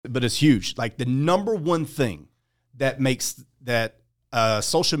but it's huge. Like the number one thing that makes that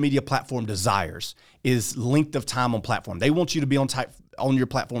social media platform desires is length of time on platform. They want you to be on your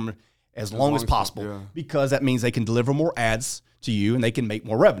platform as long as possible because that means they can deliver more ads to you and they can make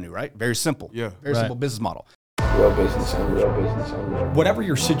more revenue, right? Very simple. Yeah. Very simple business model. Real business owner. Whatever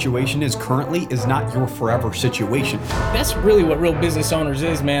your situation is currently is not your forever situation. That's really what real business owners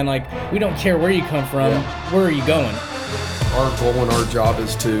is, man. Like, we don't care where you come from, where are you going? Our goal and our job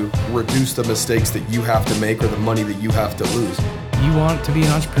is to reduce the mistakes that you have to make or the money that you have to lose. You want to be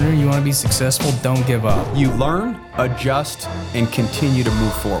an entrepreneur, you want to be successful, don't give up. You learn, adjust, and continue to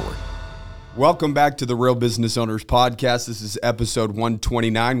move forward. Welcome back to the Real Business Owners Podcast. This is episode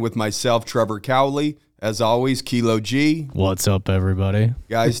 129 with myself, Trevor Cowley. As always, Kilo G. What's up, everybody?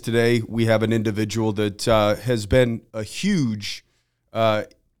 Guys, today we have an individual that has been a huge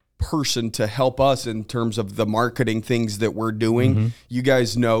person to help us in terms of the marketing things that we're doing. Mm-hmm. You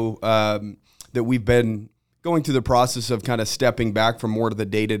guys know that we've been going through the process of kind of stepping back from more of the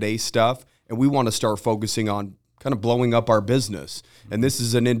day-to-day stuff, and we want to start focusing on kind of blowing up our business. And this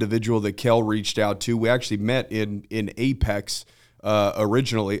is an individual that Kel reached out to. We actually met in Apex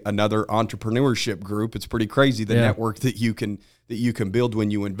originally, another entrepreneurship group. It's pretty crazy the network that you can build when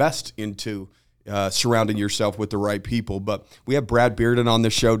you invest into surrounding yourself with the right people. But we have Brad Bearden on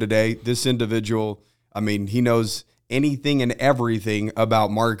the show today. This individual, I mean, he knows anything and everything about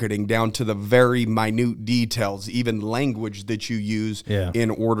marketing down to the very minute details, even language that you use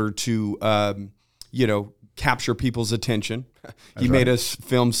in order to, capture people's attention. He made us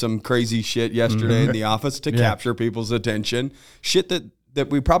film some crazy shit yesterday in the office to capture people's attention. Shit that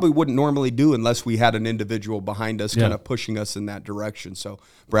we probably wouldn't normally do unless we had an individual behind us kind of pushing us in that direction. So,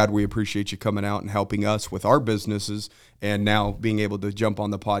 Brad, we appreciate you coming out and helping us with our businesses and now being able to jump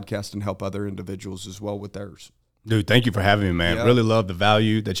on the podcast and help other individuals as well with theirs. Dude, thank you for having me, man. Really love the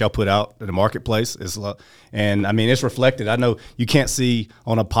value that y'all put out in the marketplace. And I mean, it's reflected. I know you can't see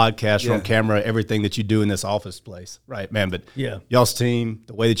on a podcast or on camera everything that you do in this office place, right, man? But y'all's team,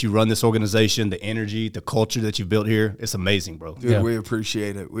 the way that you run this organization, the energy, the culture that you built here, it's amazing, bro. Dude, we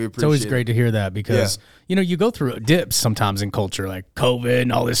appreciate it. It's always great to hear that because, you go through dips sometimes in culture, like COVID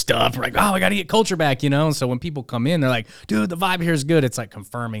and all this stuff. We're like, I got to get culture back, And so when people come in, they're like, dude, the vibe here is good. It's like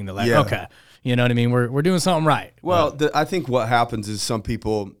confirming the okay. You know what I mean? We're doing something right. Well, I think what happens is some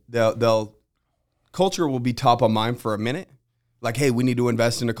people, they'll culture will be top of mind for a minute. Like, hey, we need to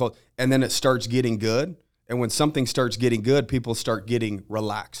invest in a culture. And then it starts getting good. And when something starts getting good, people start getting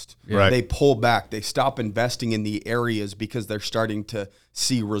relaxed. Right. They pull back. They stop investing in the areas because they're starting to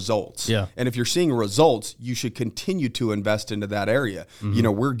see results. Yeah. And if you're seeing results, you should continue to invest into that area.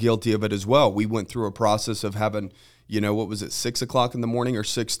 Mm-hmm. We're guilty of it as well. We went through a process of having – 6 o'clock in the morning or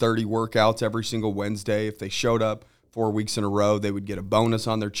 6:30 workouts every single Wednesday. If they showed up 4 weeks in a row, they would get a bonus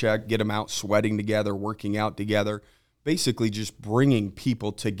on their check, get them out sweating together, working out together, basically just bringing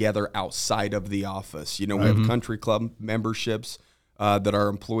people together outside of the office. We have country club memberships that our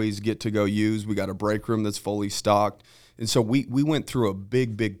employees get to go use. We got a break room that's fully stocked. And so we went through a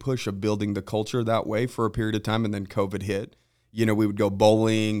big push of building the culture that way for a period of time, and then COVID hit. We would go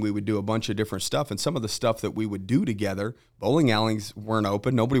bowling, we would do a bunch of different stuff. And some of the stuff that we would do together, bowling alleys weren't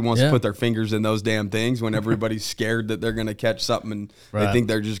open. Nobody wants to put their fingers in those damn things when everybody's scared that they're going to catch something and they think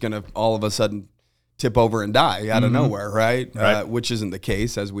they're just going to all of a sudden tip over and die out of nowhere, right? Which isn't the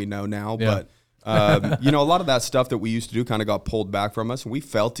case, as we know now. Yeah. But, a lot of that stuff that we used to do kind of got pulled back from us. And we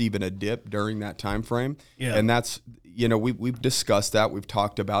felt even a dip during that time frame. Yeah. And that's, we've discussed that. We've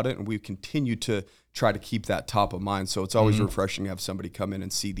talked about it. And we've continued to try to keep that top of mind. So it's always refreshing to have somebody come in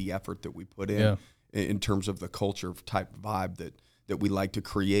and see the effort that we put in terms of the culture type vibe that we like to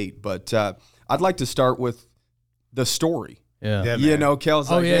create. But I'd like to start with the story. Yeah.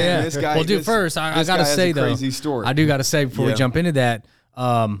 Kel's like, this guy. Well, dude, first, I got to say, though, crazy story. I do got to say before we jump into that,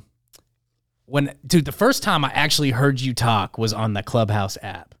 the first time I actually heard you talk was on the Clubhouse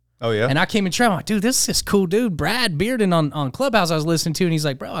app. Oh, yeah? And I came in, I'm like, dude, this is this cool dude, Brad Bearden on Clubhouse I was listening to, and he's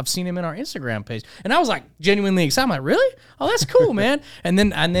like, bro, I've seen him in our Instagram page. And I was like genuinely excited. I'm like, really? Oh, that's cool, man. And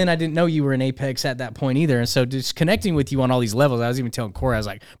then I didn't know you were in Apex at that point either. And so just connecting with you on all these levels, I was even telling Corey, I was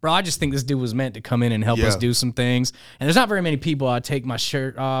like, bro, I just think this dude was meant to come in and help us do some things. And there's not very many people I take my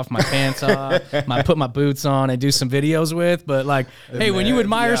shirt off, my pants off, put my boots on and do some videos with. But like, hey, when you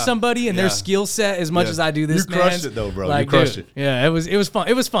admire somebody and their skill set as much as I do this, you crushed it though, bro. Like, you crushed it. Yeah, it was fun.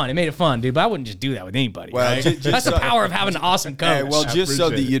 It was fun. It made it fun, dude. But I wouldn't just do that with anybody. Well, right? That's the power of having an awesome coach. Hey, well, just so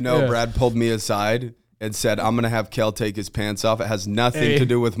that you know, Brad pulled me aside and said, I'm going to have Kel take his pants off. It has nothing to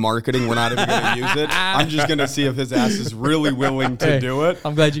do with marketing. We're not even going to use it. I'm just going to see if his ass is really willing to do it.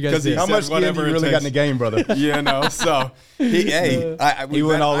 I'm glad you guys did. How much skin you really got in the game, brother? So we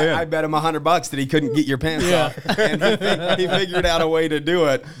went all in. I bet him $100 that he couldn't get your pants off. And he figured out a way to do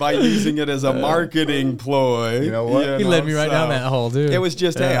it by using it as a marketing ploy. You know what? He led me right down that hole, dude. It was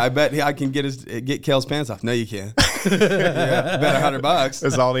just, hey, I bet I can get Kel's pants off. No, you can't. Bet $100.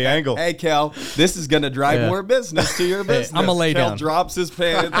 That's all the angle. Hey, Kel, this is going to drive more business to your business. I'm going to lay Kel down. drops his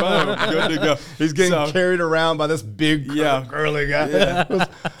pants. Boom, good to go. He's getting carried around by this big, girly guy. Yeah.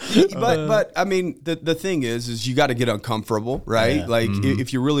 but I mean, the thing is you got to get uncomfortable, right? Yeah. Like,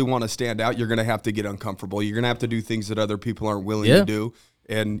 if you really want to stand out, you're going to have to get uncomfortable. You're going to have to do things that other people aren't willing to do.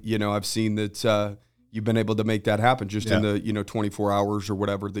 And, I've seen that you've been able to make that happen just in the, 24 hours or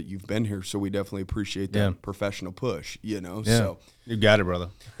whatever that you've been here. So we definitely appreciate that professional push, So You got it, brother.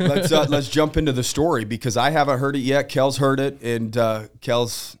 let's jump into the story because I haven't heard it yet. Kel's heard it, and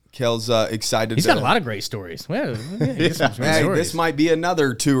Kel's excited. He's got a lot of great stories. Well, stories. This might be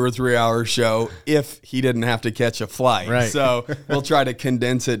another 2 or 3 hour show if he didn't have to catch a flight. Right. So we'll try to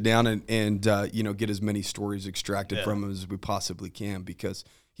condense it down and get as many stories extracted from him as we possibly can because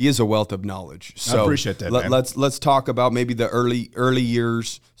he is a wealth of knowledge. So I appreciate that, man. Let's talk about maybe the early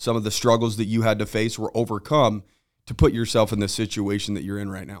years, some of the struggles that you had to face or overcome to put yourself in the situation that you're in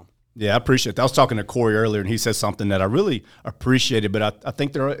right now. Yeah, I appreciate that. I was talking to Corey earlier, and he said something that I really appreciated, but I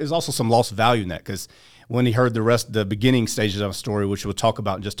think there is also some lost value in that because when he heard the beginning stages of the story, which we'll talk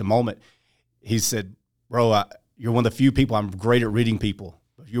about in just a moment, he said, bro, you're one of the few people, I'm great at reading people.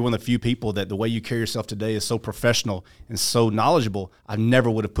 You're one of the few people that the way you carry yourself today is so professional and so knowledgeable, I never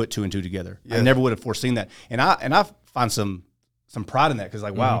would have put 2 and 2 together. Yeah. I never would have foreseen that. And I find some pride in that because,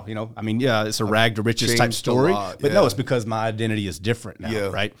 wow, it's a rag to riches type story. But no, it's because my identity is different now,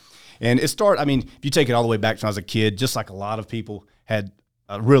 right? And if you take it all the way back to when I was a kid, just like a lot of people had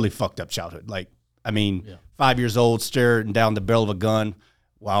a really fucked up childhood. 5 years old, staring down the barrel of a gun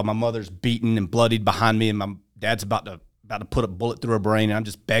while my mother's beaten and bloodied behind me and my dad's about to put a bullet through her brain and I'm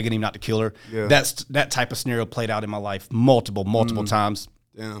just begging him not to kill her. Yeah. That type of scenario played out in my life multiple times.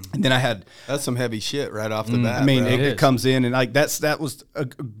 Yeah. And then that's some heavy shit right off the bat. It comes in and that was a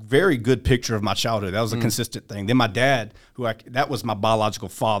very good picture of my childhood. That was a consistent thing. Then my dad, that was my biological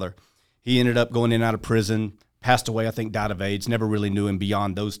father. He ended up going in and out of prison, passed away, I think died of AIDS, never really knew him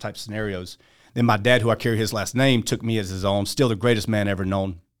beyond those type scenarios. Then my dad, who I carry his last name, took me as his own, still the greatest man ever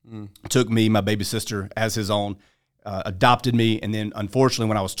known. Took me, my baby sister, as his own, adopted me. And then unfortunately,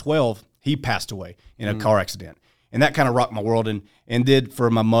 when I was 12, he passed away in a car accident. And that kind of rocked my world and did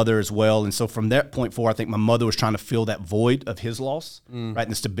for my mother as well. And so from that point forward, I think my mother was trying to fill that void of his loss, right,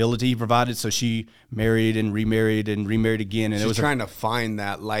 and the stability he provided. So she married and remarried again. And She's trying to find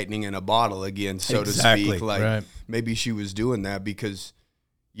that lightning in a bottle again, so to speak. Maybe she was doing that because,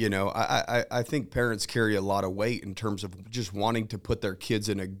 I think parents carry a lot of weight in terms of just wanting to put their kids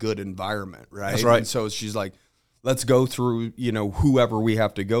in a good environment, right? That's right. And so she's like, let's go through, whoever we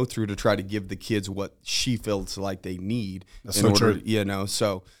have to go through to try to give the kids what she feels like they need. That's in order,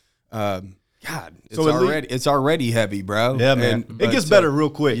 true. God, it's already heavy, bro. Yeah, man. It gets better real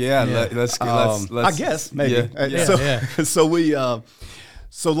quick. Yeah, let's I guess maybe. Yeah.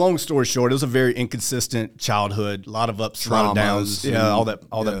 So long story short, it was a very inconsistent childhood, a lot of ups, a lot of downs, all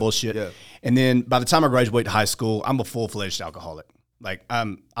that bullshit. Yeah. And then by the time I graduated high school, I'm a full-fledged alcoholic. Like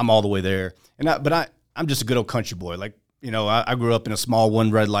I'm all the way there. I'm just a good old country boy. I grew up in a small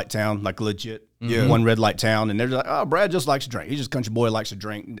one red light town, like legit one red light town. And they're like, oh, Brad just likes to drink. He's just a country boy, likes to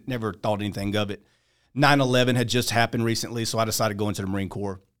drink. Never thought anything of it. 9/11 had just happened recently, so I decided to go into the Marine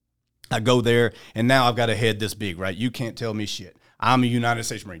Corps. I go there, and now I've got a head this big, right? You can't tell me shit. I'm a United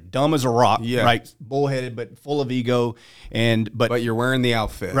States Marine, dumb as a rock, right? Bullheaded, but full of ego, but you're wearing the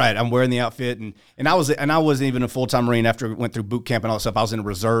outfit, right? I'm wearing the outfit, and I wasn't even a full-time Marine after I went through boot camp and all that stuff. I was in the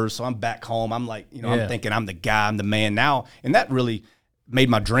reserves, so I'm back home. I'm like, I'm thinking I'm the guy, I'm the man now, and that really made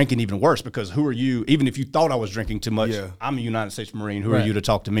my drinking even worse because who are you? Even if you thought I was drinking too much, I'm a United States Marine. Who are you to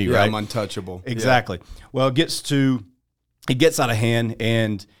talk to me, right? I'm untouchable. Exactly. Yeah. Well, it gets out of hand,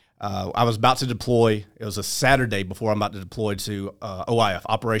 and I was about to deploy. It was a Saturday before I'm about to deploy to OIF,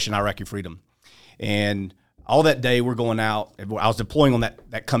 Operation Iraqi Freedom. And all that day we're going out. I was deploying on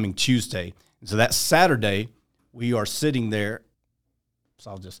that coming Tuesday. And so that Saturday we are sitting there.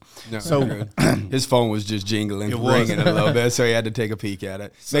 So his phone was just ringing a little bit, so he had to take a peek at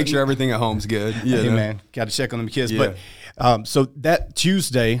it. Make sure everything at home's good. Yeah, man, got to check on them kids. Yeah. But so that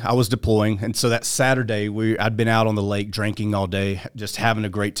Tuesday I was deploying, and so that Saturday I'd been out on the lake drinking all day, just having a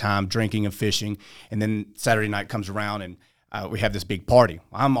great time, drinking and fishing. And then Saturday night comes around, and we have this big party.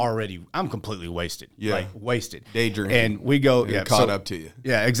 I'm completely wasted. Yeah. Like wasted. Day drinking. And we go, Caught up to you.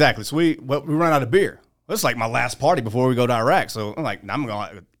 Yeah, exactly. So we run out of beer. It's like my last party before we go to Iraq. So I'm like, I'm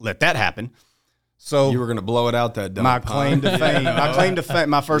going to let that happen. So You were going to blow it out that dump. my claim to fame,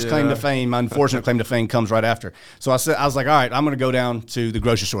 my first claim to fame, my unfortunate claim to fame comes right after. So I was like, all right, I'm going to go down to the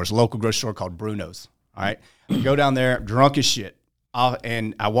grocery store. It's a local grocery store called Bruno's. All right. I go down there, drunk as shit.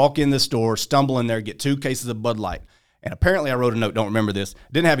 And I walk in the store, stumble in there, get 2 cases of Bud Light. And apparently I wrote a note, don't remember this.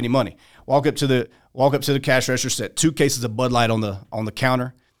 Didn't have any money. Walk up to the cash register, set 2 cases of Bud Light on the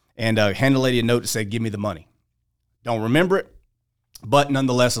counter, and hand the lady a note that said, give me the money. Don't remember it. But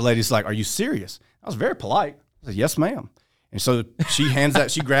nonetheless, the lady's like, are you serious? I was very polite. I said, yes, ma'am. And so she hands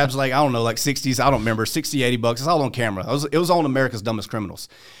that, she grabs like, I don't know, like 60s, I don't remember, 60, 80 bucks. It's all on camera. It was on America's Dumbest Criminals.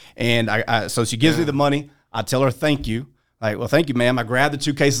 And so she gives me the money. I tell her, thank you. Like, well, thank you, ma'am. I grab the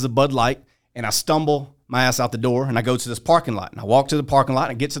 2 cases of Bud Light and I stumble my ass out the door and I go to this parking lot. And I walk to the parking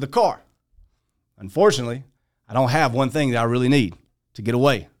lot and get to the car. Unfortunately, I don't have one thing that I really need to get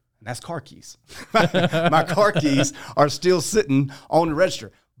away. And that's car keys. My car keys are still sitting on the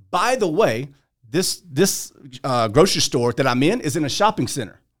register. By the way, this grocery store that I'm in is in a shopping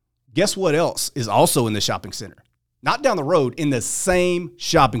center. Guess what else is also in the shopping center? Not down the road, in the same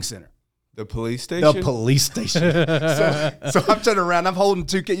shopping center. The police station? The police station. So I'm turning around. I'm holding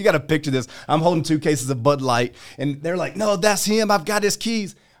 2 cases. You got to picture this. I'm holding 2 cases of Bud Light. And they're like, no, that's him. I've got his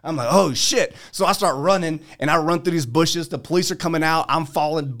keys. I'm like, oh, shit. So I start running, and I run through these bushes. The police are coming out. I'm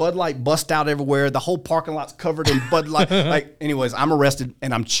falling. Bud Light bust out everywhere. The whole parking lot's covered in Bud Light. Anyways, I'm arrested,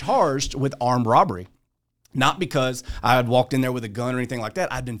 and I'm charged with armed robbery. Not because I had walked in there with a gun or anything like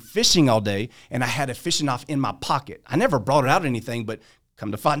that. I'd been fishing all day, and I had a fishing knife in my pocket. I never brought it out or anything, but come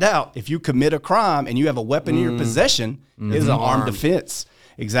to find out, if you commit a crime and you have a weapon in your possession, it is an armed defense.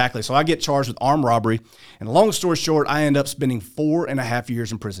 Exactly. So I get charged with armed robbery. And long story short, I end up spending 4.5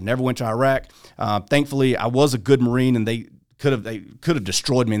 years in prison. Never went to Iraq. Thankfully, I was a good Marine, and they could have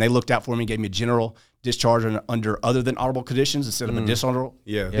destroyed me. And they looked out for me and gave me a general discharge under other than honorable conditions instead of a dishonorable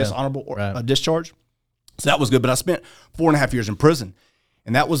discharge. So that was good. But I spent 4.5 years in prison.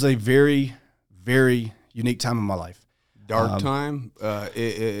 And that was a very, very unique time in my life. Dark time?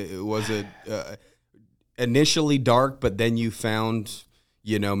 Was it initially dark, but then you found,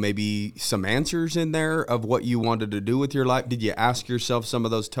 maybe some answers in there of what you wanted to do with your life? Did you ask yourself some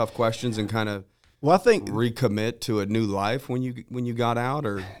of those tough questions and kind of I think recommit to a new life when you got out?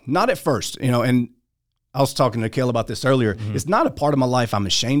 Or not at first, and I was talking to Kale about this earlier. Mm-hmm. It's not a part of my life I'm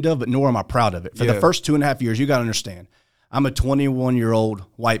ashamed of, but nor am I proud of it. For the first 2.5 years, you got to understand, I'm a 21-year-old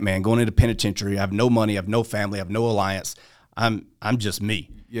white man going into penitentiary. I have no money, I have no family, I have no alliance. I'm just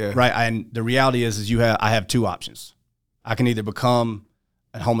me. Yeah. Right. And the reality is I have 2 options. I can either become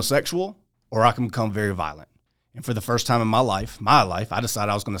a homosexual or I can become very violent. And for the first time in my life, I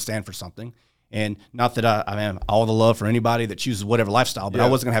decided I was going to stand for something. And not that I have all the love for anybody that chooses whatever lifestyle, but I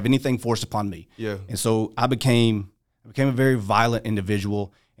wasn't going to have anything forced upon me. Yeah. And so I became a very violent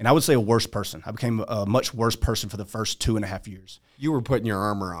individual. And I would say a worse person. I became a much worse person for the first 2.5 years. You were putting your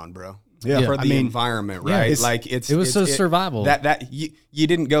armor on, bro. Yeah, for the environment, right? It was survival. That you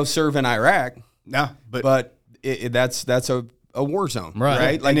didn't go serve in Iraq, no, but that's a war zone,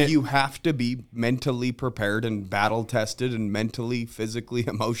 right? Like you have to be mentally prepared and battle tested and mentally, physically,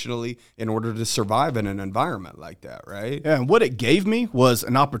 emotionally in order to survive in an environment like that, right? Yeah, and what it gave me was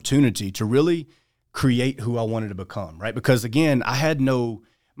an opportunity to really create who I wanted to become, right? Because again,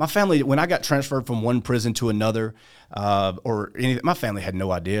 my family, when I got transferred from one prison to another, my family had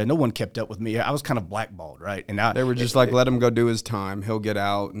no idea. No one kept up with me. I was kind of blackballed, right? And they were just let him go do his time. He'll get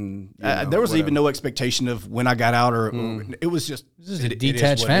out, and there was even no expectation of when I got out, or it was just a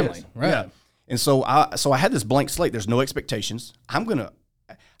detached family, right? Yeah. And so I had this blank slate. There's no expectations. I'm gonna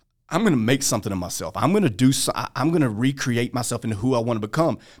make something of myself. I'm gonna recreate myself into who I want to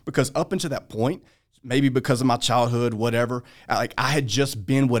become. Because up until that point, maybe because of my childhood, whatever, I had just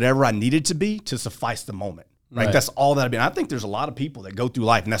been whatever I needed to be to suffice the moment. Right? That's all that I've been. I think there's a lot of people that go through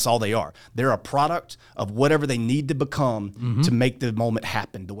life and that's all they are. They're a product of whatever they need to become to make the moment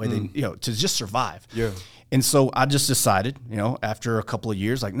happen the way they, to just survive. Yeah. And so I just decided, after a couple of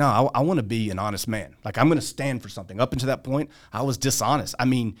years, no, I want to be an honest man. I'm going to stand for something. Up until that point, I was dishonest. I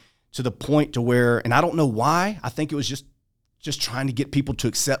mean, to the point to where, and I don't know why, I think it was just trying to get people to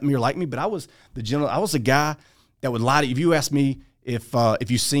accept me or like me, but I was a guy that would lie to you. If you asked me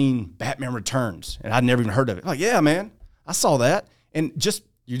if you've seen Batman Returns, and I'd never even heard of it, yeah, man, I saw that, and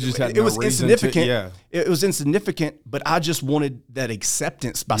it was insignificant. It was insignificant, but I just wanted that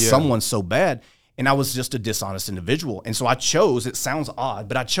acceptance by someone so bad, and I was just a dishonest individual, and so I chose. It sounds odd,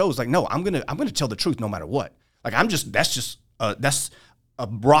 but I chose no, I'm gonna tell the truth no matter what. Like that's a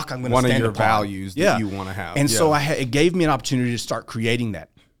rock I'm going to stand upon. One of your values that you want to have. And so it gave me an opportunity to start creating that.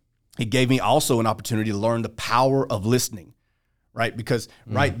 It gave me also an opportunity to learn the power of listening, right? Because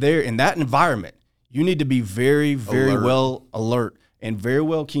right there in that environment, you need to be very, very well alert and very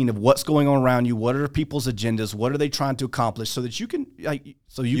well keen of what's going on around you. What are people's agendas? What are they trying to accomplish so that you can,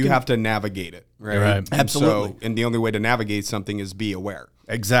 you have to navigate it, right? Right. Absolutely. And the only way to navigate something is be aware.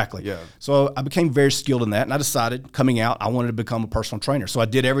 Exactly. Yeah. So I became very skilled in that, and I decided coming out, I wanted to become a personal trainer. So I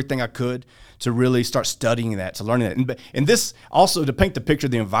did everything I could to really start studying that, to learning that. And this also, to paint the picture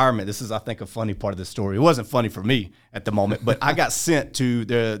of the environment, this is, I think, a funny part of the story. It wasn't funny for me at the moment, but I got sent to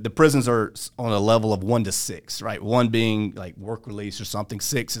the prisons are on a level of 1 to 6, right? 1 being like work release or something.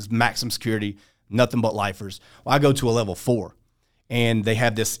 6 is maximum security, nothing but lifers. Well, I go to a level 4. And they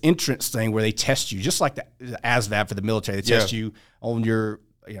have this entrance thing where they test you, just like the ASVAB for the military. They test you on your,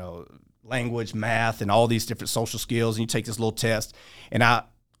 language, math, and all these different social skills. And you take this little test. And I,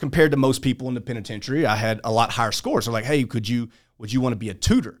 compared to most people in the penitentiary, I had a lot higher scores. So like, hey, would you want to be a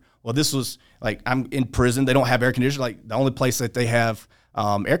tutor? Well, this was like, I'm in prison. They don't have air conditioning. Like the only place that they have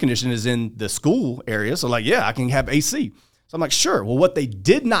air conditioning is in the school area. So like, yeah, I can have AC. So I'm like, sure. Well, what they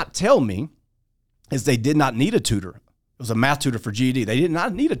did not tell me is they did not need a tutor. It was a math tutor for GED. They did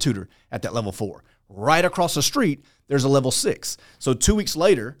not need a tutor at that level 4. Right across the street, there's a level 6. So 2 weeks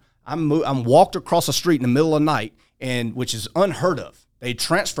later, I'm walked across the street in the middle of the night, and which is unheard of. They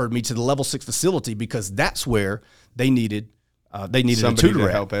transferred me to the level 6 facility because that's where they needed somebody a tutor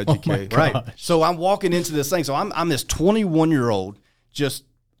to help educate. Right. So I'm walking into this thing. So I'm this 21-year-old, just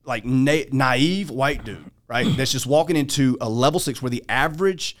like naive white dude, right? That's just walking into a level 6 where the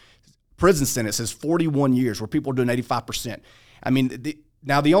average prison sentence is 41 years, where people are doing 85%. I mean,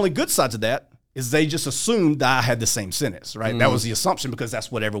 now the only good sides of that is they just assumed that I had the same sentence, right? That was the assumption because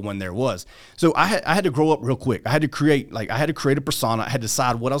that's what everyone there was. So I had to grow up real quick. I had to create a persona. I had to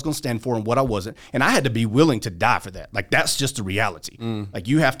decide what I was going to stand for and what I wasn't. And I had to be willing to die for that. Like, that's just the reality. Like,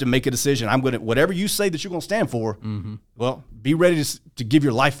 you have to make a decision. Whatever you say that you're going to stand for, well, be ready to give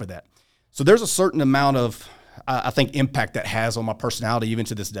your life for that. So there's a certain amount of, I think, impact that has on my personality even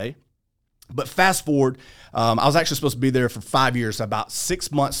to this day. But fast forward, I was actually supposed to be there for 5 years. About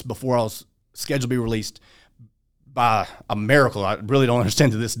 6 months before I was scheduled to be released, by a miracle, I really don't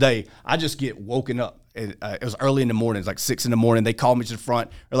understand to this day, I just get woken up. It was early in the morning. It's like 6 in the morning. They call me to the front.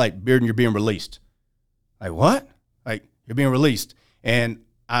 They're like, Bearden, you're being released. Like, what? Like, you're being released. And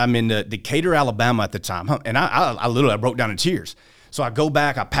I'm in Decatur, Alabama at the time. And I literally broke down in tears. So I go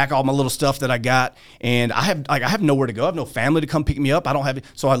back, I pack all my little stuff that I got, and I have nowhere to go. I have no family to come pick me up. I don't have it.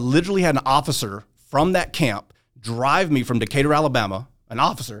 So I literally had an officer from that camp drive me from Decatur, Alabama, an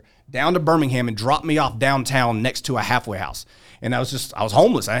officer, down to Birmingham and drop me off downtown next to a halfway house. And I was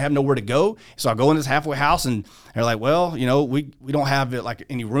homeless. I have nowhere to go. So I go in this halfway house, and they're like, well, we don't have it like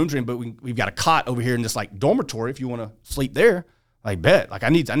any rooms, but we've got a cot over here in this like dormitory if you want to sleep there. Like, bet. Like, I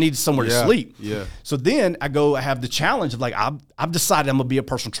need somewhere to sleep. Yeah. So then I have the challenge of like, I've decided I'm going to be a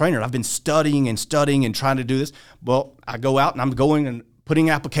personal trainer. I've been studying and trying to do this. Well, I go out and I'm going and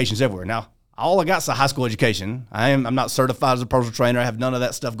putting applications everywhere. Now, all I got is a high school education. I'm not certified as a personal trainer. I have none of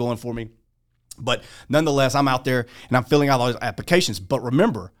that stuff going for me. But nonetheless, I'm out there and I'm filling out all these applications. But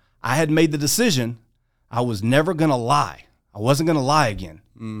remember, I had made the decision I was never going to lie. I wasn't going to lie again.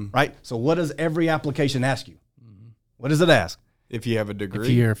 Right? So what does every application ask you? What does it ask? If you have a degree,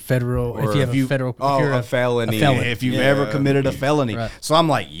 if you're federal, if you have a federal, a felony, if you've ever committed a felony. Right. So I'm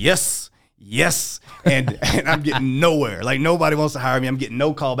like, yes, and I'm getting nowhere. Like, nobody wants to hire me. I'm getting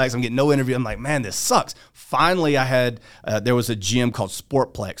no callbacks. I'm getting no interview. I'm like, man, this sucks. Finally, I had there was a gym called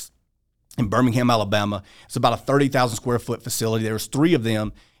Sportplex in Birmingham, Alabama. It's about a 30,000 square foot facility. There was 3 of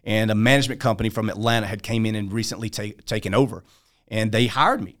them, and a management company from Atlanta had came in and recently taken over, and they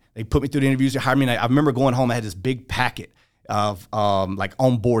hired me. They put me through the interviews. They hired me. And I remember going home. I had this big packet of like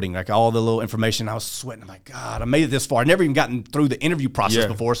onboarding, like all the little information. I was sweating. I'm like, God, I made it this far. I've never even gotten through the interview process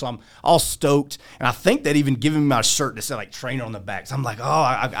before, so I'm all stoked. And I think they'd even given me my shirt that said like trainer on the back. So I'm like, oh,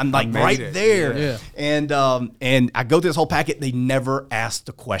 I'm like right there. Yeah. And I go through this whole packet. They never asked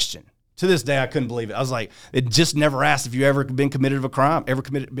the question. To this day, I couldn't believe it. I was like, it just never asked if you ever been convicted of a crime.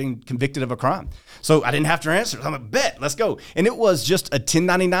 So I didn't have to answer. I'm like, bet, let's go. And it was just a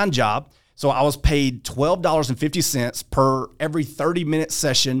 1099 job. So I was paid $12.50 per every 30-minute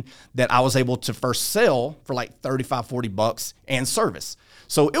session that I was able to first sell for like $35-$40 and service.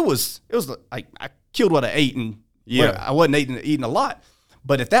 So it was like, I killed what I ate, and I wasn't eating a lot.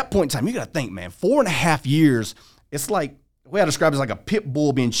 But at that point in time, you got to think, man, 4.5 years, it's like, the way I describe it is like a pit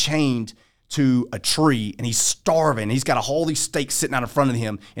bull being chained to a tree, and he's starving. He's got all these steaks sitting out in front of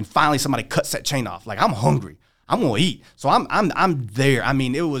him, and finally somebody cuts that chain off. Like, I'm hungry. I'm going to eat. So I'm there. I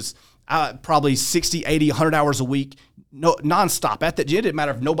mean, it was probably 60, 80, 100 hours a week, no nonstop. It didn't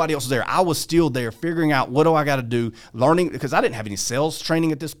matter if nobody else was there. I was still there figuring out what do I got to do, learning, because I didn't have any sales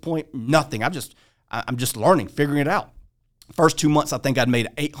training at this point, nothing. I'm just learning, figuring it out. First 2 months, I think I'd made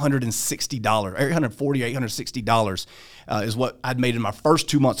 $860, $840, $860 is what I'd made in my first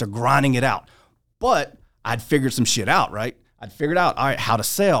 2 months of grinding it out. But I'd figured some shit out, right? I'd figured out, all right, how to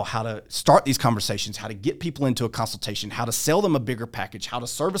sell, how to start these conversations, how to get people into a consultation, how to sell them a bigger package, how to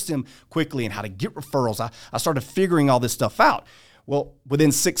service them quickly, and how to get referrals. I started figuring all this stuff out. Well,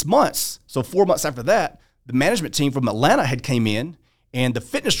 within 6 months, so 4 months after that, the management team from Atlanta had came in, and the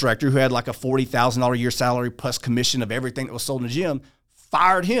fitness director, who had like a $40,000 a year salary plus commission of everything that was sold in the gym,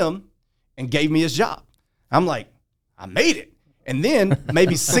 fired him and gave me his job. I'm like, I made it. And then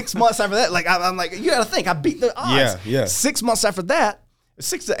maybe 6 months after that, like I'm like, you got to think, I beat the odds. Yeah. 6 months after that,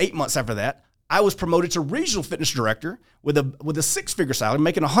 6 to 8 months after that, I was promoted to regional fitness director with a six-figure salary,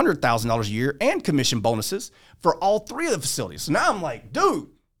 making $100,000 a year and commission bonuses for all 3 of the facilities. So now I'm like, dude,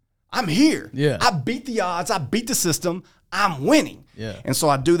 I'm here. Yeah. I beat the odds. I beat the system. I'm winning. Yeah. And so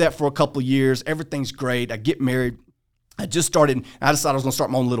I do that for a couple of years. Everything's great. I get married. I just started, I decided I was going to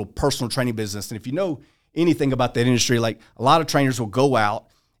start my own little personal training business. And if you know anything about that industry, like a lot of trainers will go out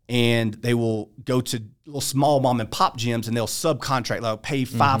and they will go to little small mom and pop gyms and they'll subcontract, they'll pay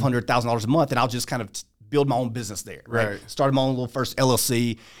 $500,000 a month, and I'll just kind of build my own business there. Right. Started my own little first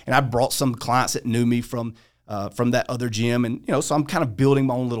LLC, and I brought some clients that knew me from that other gym. And, so I'm kind of building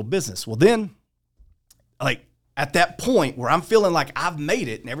my own little business. Well, then, like, at that point where I'm feeling like I've made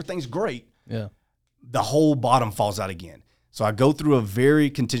it and everything's great, the whole bottom falls out again. So I go through a very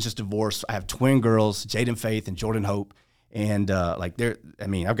contentious divorce. I have twin girls, Jaden Faith and Jordan Hope. And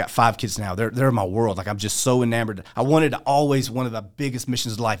I've got 5 kids now. They're my world. Like, I'm just so enamored. I wanted to always, one of the biggest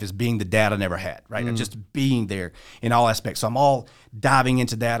missions of life is being the dad I never had, right? And just being there in all aspects. So I'm all diving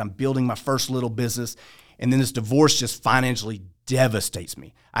into that. I'm building my first little business. And then this divorce just financially devastates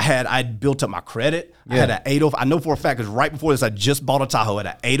me. I'd built up my credit. I had an 805. I know for a fact, because right before this, I just bought a Tahoe at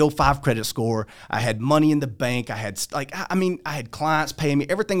an 805 credit score. I had money in the bank. I had clients paying me.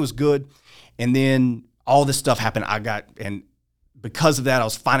 Everything was good. And then all this stuff happened. And because of that, I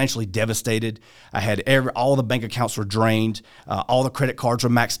was financially devastated. I had all the bank accounts were drained. All the credit cards were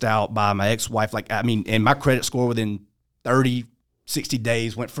maxed out by my ex-wife. And my credit score within 30, 60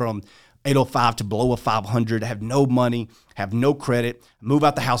 days went from 805 to below a 500. I have no money, have no credit, move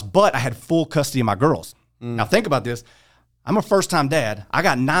out the house, but I had full custody of my girls. Now think about this. I'm a first-time dad. I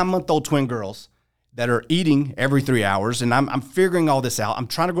got 9-month-old twin girls that are eating every 3 hours, and I'm figuring all this out. I'm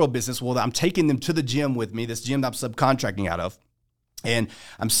trying to grow a business. Well, I'm taking them to the gym with me, this gym that I'm subcontracting out of. And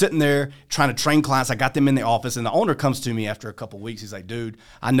I'm sitting there trying to train clients. I got them in the office, and the owner comes to me after a couple of weeks. He's like, dude,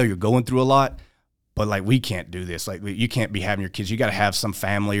 I know you're going through a lot, but like, we can't do this. Like, you can't be having your kids. You got to have some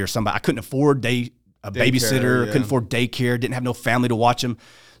family or somebody. I couldn't afford a babysitter. Couldn't afford daycare. Didn't have no family to watch them.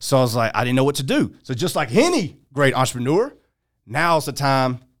 So I was like, I didn't know what to do. So just like any great entrepreneur, now's the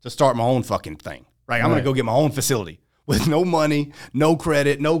time to start my own fucking thing, right? I'm going to go get my own facility with no money, no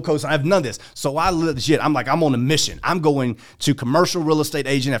credit, no cosign. I have none of this. So I legit, I'm on a mission. I'm going to commercial real estate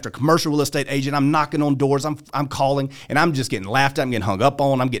agent after commercial real estate agent. I'm knocking on doors. I'm calling, and I'm just getting laughed at. I'm getting hung up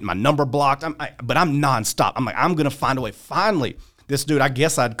on. I'm getting my number blocked. But I'm nonstop. I'm like, I'm going to find a way. Finally, this dude, I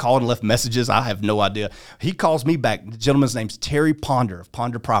guess I'd called and left messages. I have no idea. He calls me back. The gentleman's name's Terry Ponder of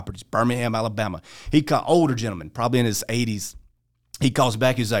Ponder Properties, Birmingham, Alabama. Older gentleman, probably in his 80s. He calls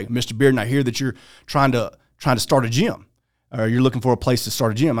back. He's like, Mr. Bearden, I hear that you're trying to start a gym, or you're looking for a place to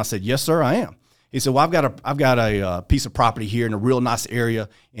start a gym. I said, yes, sir, I am. He said, well, I've got a piece of property here in a real nice area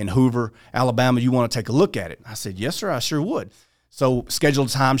in Hoover, Alabama. You want to take a look at it? I said, yes, sir, I sure would. So scheduled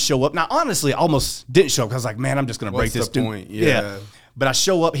time, show up. Now, honestly, I almost didn't show up because I was like, man, I'm just going to break this. What's the point? Yeah. But I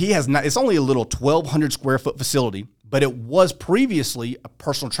show up. He has not. It's only a little 1,200 square foot facility, but it was previously a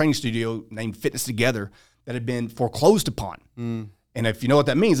personal training studio named Fitness Together that had been foreclosed upon. And if you know what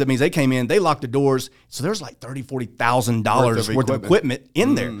that means they came in, they locked the doors. So there's like $30,000, $40,000 worth of equipment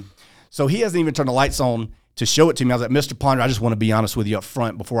in there. So he hasn't even turned the lights on to show it to me. I was like, Mr. Ponder, I just want to be honest with you up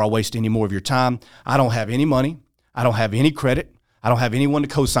front before I waste any more of your time. I don't have any money. I don't have any credit. I don't have anyone to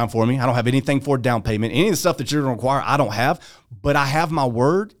co-sign for me. I don't have anything for a down payment. Any of the stuff that you're going to require, I don't have. But I have my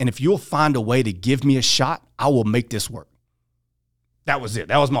word, and if you'll find a way to give me a shot, I will make this work. That was it.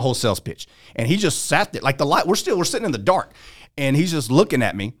 That was my whole sales pitch. And he just sat there. Like the light, we're sitting in the dark. And he's just looking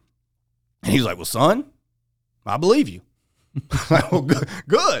at me. And he's like, well, son, I believe you. Well,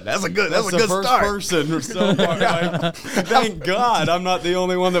 good. That's a good first start. Person or so far. Like, thank God I'm not the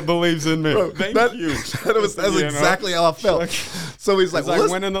only one that believes in me. Bro, thank you. That's exactly how I felt. So he's like, It's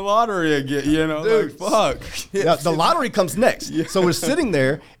like winning the lottery again, you know? Dude, like, fuck. Yeah, the lottery comes next. So we're sitting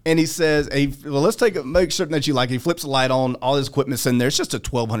there, and he says, "Hey, well, let's make certain that you like." He flips the light on. All his equipment's in there. It's just a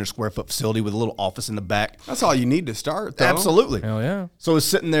 1,200 square foot facility with a little office in the back. That's all you need to start, though. Absolutely. Hell yeah. So it's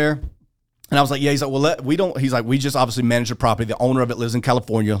sitting there, and I was like, "Yeah." He's like, "Well, we don't." He's like, "We just obviously manage the property. The owner of it lives in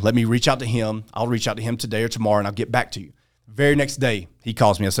California. Let me reach out to him. I'll reach out to him today or tomorrow, and I'll get back to you." Very next day, he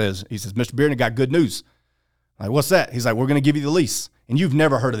calls me and says, "Mr. Bearden, I got good news." I'm like, "What's that?" He's like, "We're going to give you the lease." And you've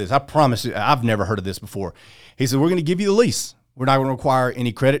never heard of this. I promise you, I've never heard of this before. He said, "We're going to give you the lease. We're not going to require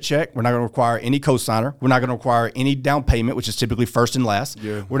any credit check. We're not going to require any cosigner. We're not going to require any down payment, which is typically first and last.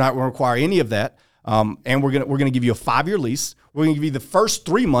 Yeah. We're not going to require any of that. And we're going to give you a 5-year lease. We're going to give you the first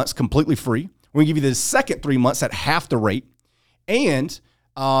 3 months completely free. We're going to give you the second 3 months at half the rate. And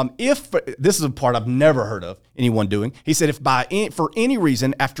if this is a part I've never heard of anyone doing, he said, if for any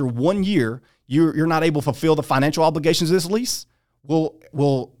reason after 1 year you're not able to fulfill the financial obligations of this lease, we'll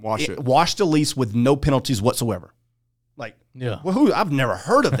wash the lease with no penalties whatsoever." Like, Yeah. well, I've never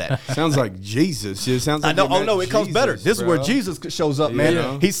heard of that. Sounds like Jesus. It sounds I like know. you Oh met no, it comes Jesus, better. This is where bro. Jesus shows up, man.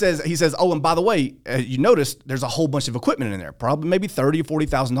 Yeah. He says, "Oh, and by the way, you noticed there's a whole bunch of equipment in there, probably maybe $30,000 or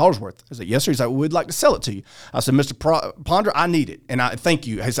 $40,000 worth." I said, "Yes, sir." He's like, "Well, we'd like to sell it to you." I said, "Mr. Ponder, I need it, and I thank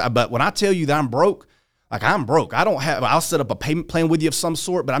you." He said, "But when I tell you that I'm broke, like I'm broke. I don't have. I'll set up a payment plan with you of some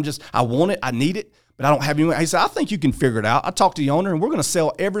sort, but I want it. I need it, but I don't have any." He said, "I think you can figure it out." I talked to the owner, and we're going to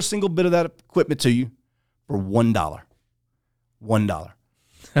sell every single bit of that equipment to you for $1. $1.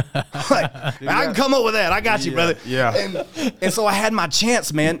 Like, I can come up with that. I got you, brother. Yeah. And so I had my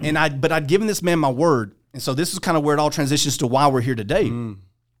chance, man. But I'd given this man my word. And so this is kind of where it all transitions to why we're here today.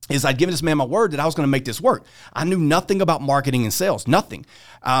 Is I'd given this man my word that I was going to make this work. I knew nothing about marketing and sales, nothing.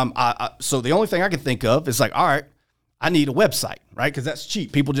 So the only thing I could think of is like, all right, I need a website, right? Because that's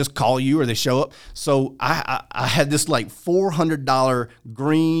cheap. People just call you or they show up. So I had this like $400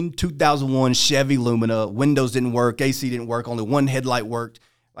 green 2001 Chevy Lumina. Windows didn't work. AC didn't work. Only one headlight worked.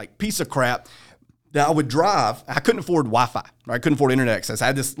 Like piece of crap that I would drive. I couldn't afford Wi-Fi, right? I couldn't afford internet access. I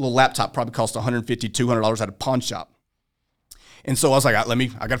had this little laptop, probably cost $150, $200 at a pawn shop. And so I was like, I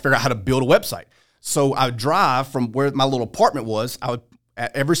got to figure out how to build a website. So I would drive from where my little apartment was.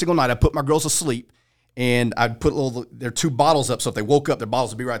 Every single night, I'd put my girls to sleep, and I'd put their 2 bottles up. So if they woke up, their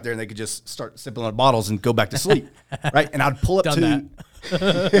bottles would be right there, and they could just start sipping on the bottles and go back to sleep, right? And I'd pull up Done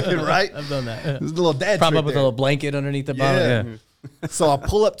right? I've done that. This is a little dad Prop trick up with a there. little blanket underneath the bottle. Yeah. So I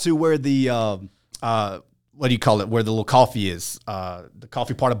pull up to where the what do you call it? Where the little coffee is, the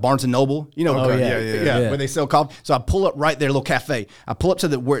coffee part of Barnes and Noble. You know, where they sell coffee. So I pull up right there, a little cafe. I pull up to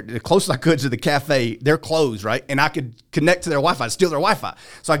the closest I could to the cafe. They're closed, right? And I could connect to their Wi-Fi, steal their Wi-Fi.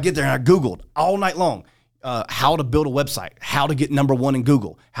 So I get there and I Googled all night long how to build a website, how to get #1 in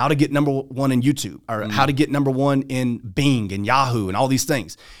Google, how to get #1 in YouTube, or how to get #1 in Bing and Yahoo and all these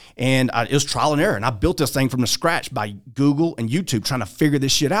things. And it was trial and error. And I built this thing from the scratch by Google and YouTube trying to figure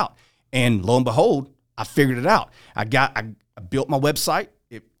this shit out. And lo and behold, I figured it out. I built my website.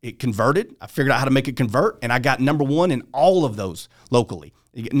 It converted. I figured out how to make it convert. And I got #1 in all of those locally.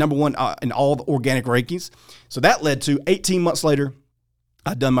 You get #1 in all the organic rankings. So that led to 18 months later,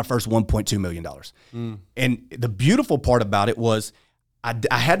 I'd done my first $1.2 million. And the beautiful part about it was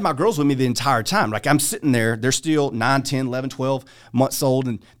I had my girls with me the entire time. Like I'm sitting there, they're still 9, 10, 11, 12 months old.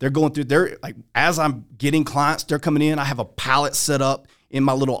 And they're going through, as I'm getting clients, they're coming in. I have a pallet set up in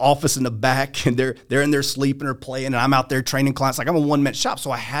my little office in the back, and they're in there sleeping or playing, and I'm out there training clients. Like I'm a one-man shop.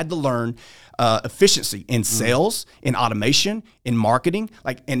 So I had to learn efficiency in sales, in automation, in marketing,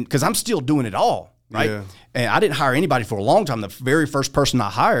 and because I'm still doing it all. Right. Yeah. And I didn't hire anybody for a long time. The very first person I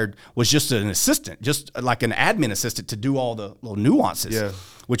hired was just an assistant, just like an admin assistant to do all the little nuances,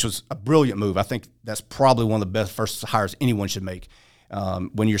 which was a brilliant move. I think that's probably one of the best first hires anyone should make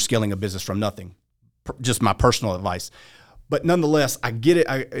when you're scaling a business from nothing. Just my personal advice. But nonetheless, I get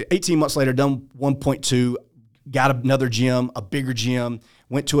it. 18 months later, done 1.2, got another gym, a bigger gym,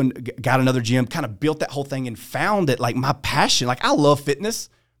 got another gym, kind of built that whole thing and found that like my passion, like I love fitness.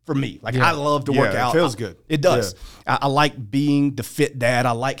 For me, I love to work out. It feels good. It does. Yeah. I like being the fit dad.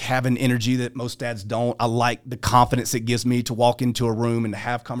 I like having energy that most dads don't. I like the confidence it gives me to walk into a room and to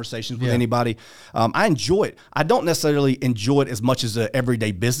have conversations with anybody. I enjoy it. I don't necessarily enjoy it as much as an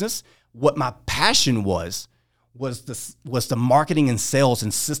everyday business. What my passion was the marketing and sales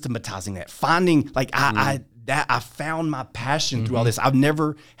and systematizing that. Finding I found my passion through all this. I've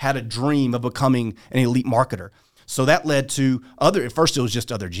never had a dream of becoming an elite marketer. So that led to at first it was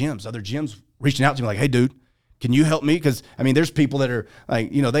just other gyms reaching out to me like, hey, dude, can you help me? Because, I mean, there's people that are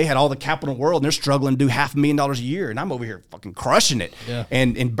like, they had all the capital in the world and they're struggling to do $500,000 a year. And I'm over here fucking crushing it. Yeah.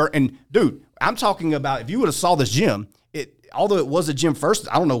 And dude, I'm talking about if you would have saw this gym, although it was a gym first,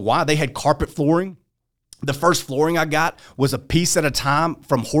 I don't know why they had carpet flooring. The first flooring I got was a piece at a time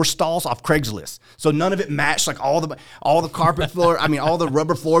from horse stalls off Craigslist. So none of it matched. Like all the carpet floor, I mean, all the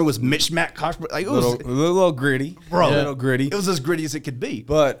rubber flooring was mismatched. Like, it was a little gritty, bro. A little gritty. It was as gritty as it could be.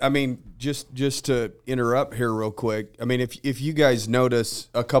 But I mean, just to interrupt here real quick. I mean, if you guys notice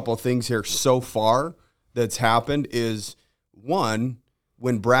a couple of things here so far that's happened is, one,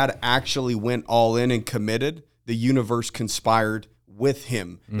 when Brad actually went all in and committed, the universe conspired with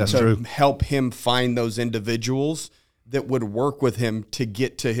him to help him find those individuals that would work with him to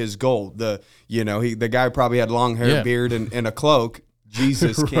get to his goal. The guy probably had long hair, beard, and a cloak.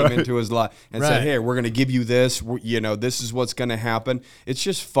 Jesus came into his life and said, "Hey, we're going to give you this. This is what's going to happen." It's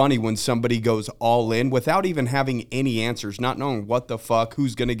just funny when somebody goes all in without even having any answers, not knowing what the fuck,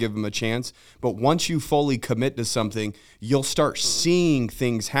 who's going to give them a chance. But once you fully commit to something, you'll start seeing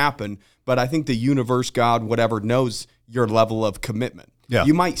things happen. But I think the universe, God, whatever, knows your level of commitment. Yeah.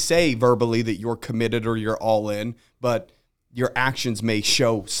 You might say verbally that you're committed or you're all in, but your actions may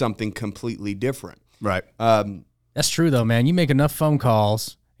show something completely different. Right. That's true, though, man. You make enough phone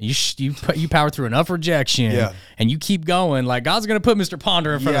calls, you power through enough rejection, and you keep going. Like, God's going to put Mr.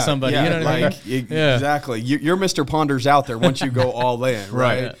 Ponder in front of somebody. You know what I mean? Exactly. Your Mr. Ponder's out there once you go all in,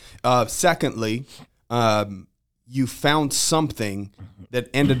 right? Secondly, you found something that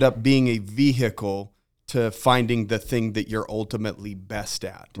ended up being a vehicle to finding the thing that you're ultimately best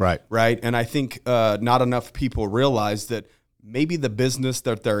at. Right. And I think not enough people realize that maybe the business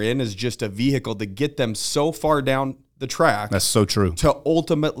that they're in is just a vehicle to get them so far down the track. That's so true. To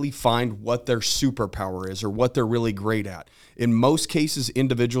ultimately find what their superpower is or what they're really great at. In most cases,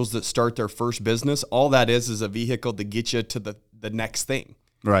 individuals that start their first business, all that is a vehicle to get you to the next thing.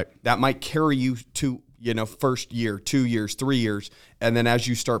 Right. That might carry you to, first year, 2 years, 3 years. And then as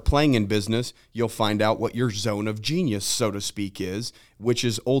you start playing in business, you'll find out what your zone of genius, so to speak, is, which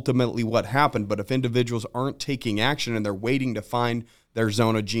is ultimately what happened. But if individuals aren't taking action and they're waiting to find their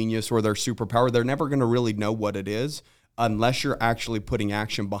zone of genius or their superpower, they're never going to really know what it is unless you're actually putting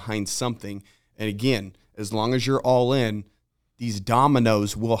action behind something. And again, as long as you're all in, these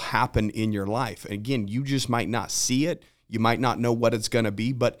dominoes will happen in your life. And again, you just might not see it. You might not know what it's going to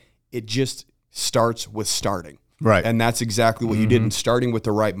be, but it just starts with starting. Right. And that's exactly what you did in starting with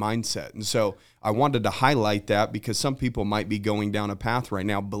the right mindset. And so I wanted to highlight that because some people might be going down a path right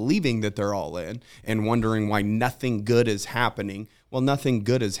now believing that they're all in and wondering why nothing good is happening. Well, nothing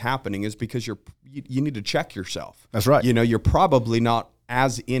good is happening is because you need to check yourself. That's right. You're probably not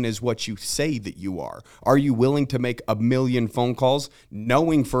as in as what you say that you are. Are you willing to make 1 million phone calls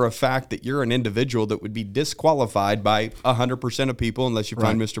knowing for a fact that you're an individual that would be disqualified by 100% of people unless you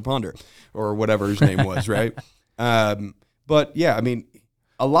find Mr. Ponder or whatever his name was, right? But yeah, I mean,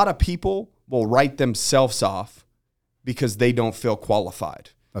 a lot of people will write themselves off because they don't feel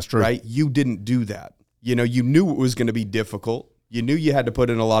qualified. That's true. Right? You didn't do that. You knew it was going to be difficult. You knew you had to put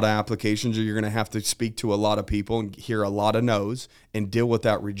in a lot of applications or you're going to have to speak to a lot of people and hear a lot of no's and deal with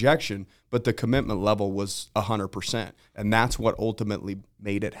that rejection. But the commitment level was 100%. And that's what ultimately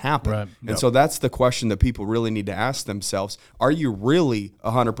made it happen. Right. And so that's the question that people really need to ask themselves. Are you really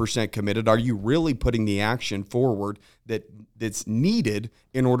 100% committed? Are you really putting the action forward that's needed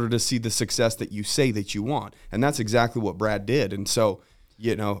in order to see the success that you say that you want? And that's exactly what Brad did. And so,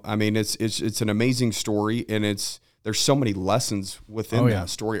 I mean, it's an amazing story, and there's so many lessons within that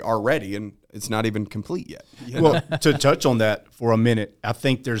story already, and it's not even complete yet. Well, to touch on that for a minute, I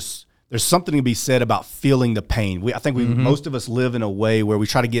think there's something to be said about feeling the pain. I think most of us live in a way where we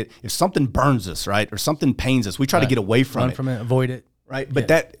try to get, if something burns us, right, or something pains us, we try to get away from it. Run from it, avoid it. Right, but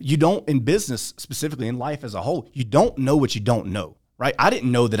that you don't, in business, specifically in life as a whole, you don't know what you don't know. Right? I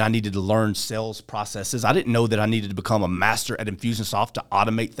didn't know that I needed to learn sales processes. I didn't know that I needed to become a master at Infusionsoft to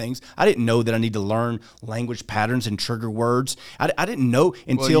automate things. I didn't know that I need to learn language patterns and trigger words. I didn't know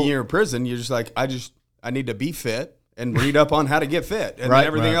until... Well, you're in prison, you're just like, I need to be fit and read up on how to get fit. And then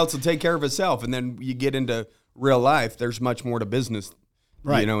everything else will take care of itself. And then you get into real life, there's much more to business,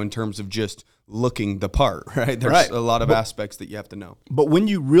 in terms of just looking the part, right? There's a lot of aspects that you have to know. But when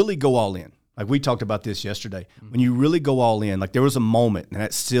you really go all in, like we talked about this yesterday, when you really go all in, like there was a moment, and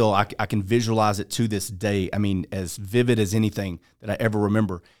that's still, I can visualize it to this day. I mean, as vivid as anything that I ever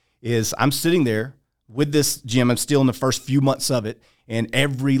remember, is I'm sitting there with this gym. I'm still in the first few months of it, and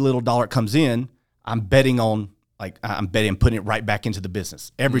every little dollar comes in, I'm betting putting it right back into the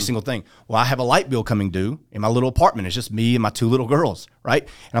business. Every single thing. Well, I have a light bill coming due in my little apartment. It's just me and my 2 little girls, right?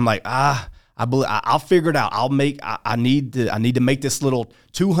 And I'm like, I'll figure it out. I need to make this little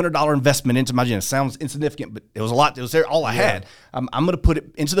 $200 investment into my gym. It sounds insignificant, but it was a lot. It was all I had. I'm going to put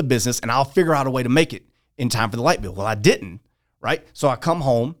it into the business, and I'll figure out a way to make it in time for the light bill. Well, I didn't, right? So I come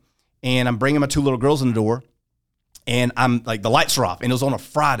home and I'm bringing my 2 little girls in the door, and I'm like, the lights are off, and it was on a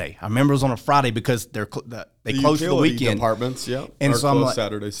Friday. I remember it was on a Friday because they closed for the weekend. Departments, yeah. And so I'm like,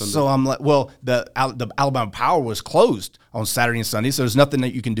 Saturday, Sunday. So I'm like, well, the Alabama Power was closed on Saturday and Sunday, so there's nothing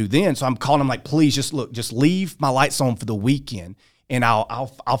that you can do then. So I'm calling them like, please, just leave my lights on for the weekend, and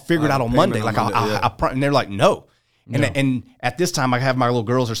I'll figure it out on Monday. Like and they're like, no. And at this time, I have my little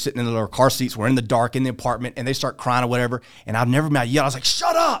girls are sitting in their car seats. We're in the dark in the apartment, and they start crying or whatever. And I've never been yelled. I was like,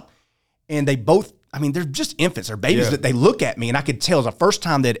 shut up. And they both, I mean, they're just infants. They're babies that they look at me, and I could tell it was the first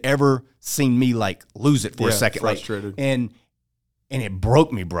time they'd ever seen me like lose it for a second. Frustrated. Like, and it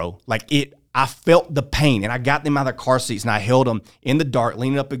broke me, bro. Like I felt the pain, and I got them out of their car seats, and I held them in the dark,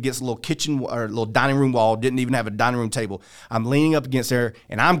 leaning up against a little kitchen or a little dining room wall. Didn't even have a dining room table. I'm leaning up against there,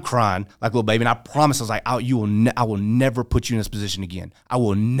 and I'm crying like a little baby. And I promise, I was like, I will never put you in this position again. I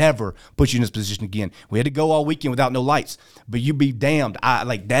will never put you in this position again. We had to go all weekend without no lights, but you be damned.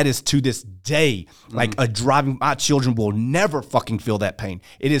 That is to this day, like my children will never fucking feel that pain.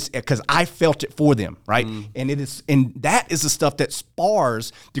 It is because I felt it for them, right? And that is the stuff that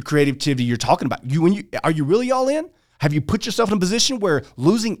spars the creativity you're talking about. Are you really all in? Have you put yourself in a position where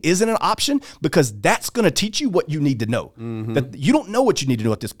losing isn't an option? Because that's going to teach you what you need to know. That you don't know what you need to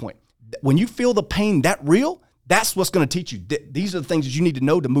know at this point. When you feel the pain that real, that's what's going to teach you. These are the things that you need to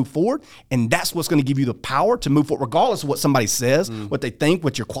know to move forward, and that's what's going to give you the power to move forward, regardless of what somebody says, what they think,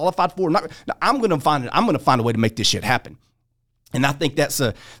 what you're qualified for. I'm going to find a way to make this shit happen. And I think that's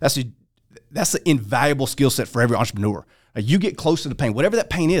an invaluable skill set for every entrepreneur. You get close to the pain, whatever that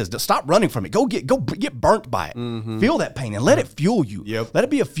pain is. Stop running from it. Go get burnt by it. Feel that pain and let it fuel you. Let it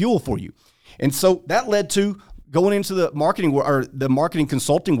be a fuel for you. And so that led to going into the marketing or the marketing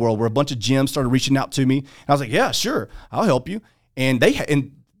consulting world, where a bunch of gyms started reaching out to me. And I was like, yeah, sure, I'll help you. And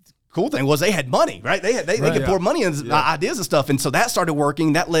cool thing was they had money, right? They could pour money into ideas and stuff. And so that started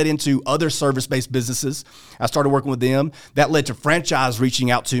working. That led into other service-based businesses. I started working with them. That led to franchise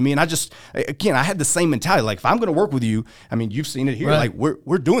reaching out to me. And I had the same mentality. Like, if I'm going to work with you, I mean, you've seen it here. Right. Like,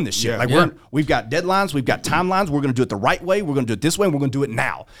 we're doing this shit. We've got deadlines. We've got timelines. We're going to do it the right way. We're going to do it this way. And we're going to do it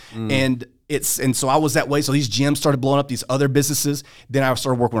now. And so I was that way. So these gyms started blowing up, these other businesses. Then I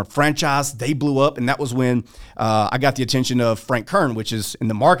started working with a franchise. They blew up. And that was when I got the attention of Frank Kern, which is in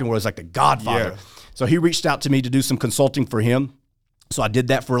the marketing world, is like the godfather. Yeah. So he reached out to me to do some consulting for him. So I did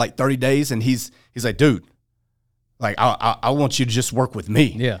that for like 30 days. And he's like, dude, like, I want you to just work with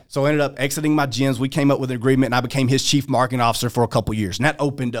me. Yeah. So I ended up exiting my gyms. We came up with an agreement, and I became his chief marketing officer for a couple of years. And that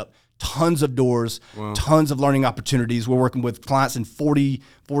opened up tons of doors, tons of learning opportunities. We're working with clients in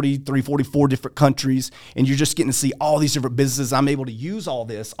 44 different countries, and you're just getting to see all these different businesses. I'm able to use all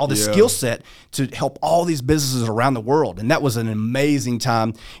this skill set to help all these businesses around the world. And that was an amazing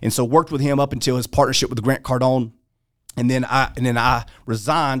time. And so worked with him up until his partnership with Grant Cardone. And then I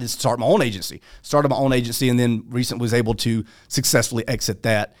resigned and started my own agency. And then recently was able to successfully exit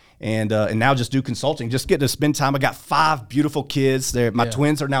that. And now just do consulting, just get to spend time. I got 5 beautiful kids. My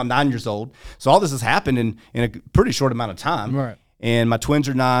twins are now 9 years old. So all this has happened in a pretty short amount of time. Right. And my twins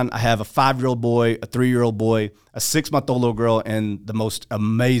are 9. I have a 5-year-old boy, a 3-year-old boy, a 6-month-old little girl, and the most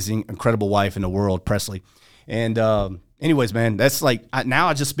amazing, incredible wife in the world, Presley. And anyways, man, that's like, now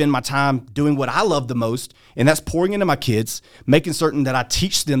I just spend my time doing what I love the most, and that's pouring into my kids, making certain that I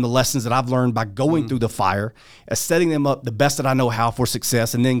teach them the lessons that I've learned by going through the fire, setting them up the best that I know how for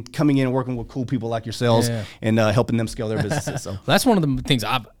success, and then coming in and working with cool people like yourselves and helping them scale their businesses. So that's one of the things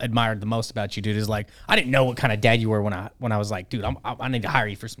I've admired the most about you, dude, is like, I didn't know what kind of dad you were when I was like, dude, I need to hire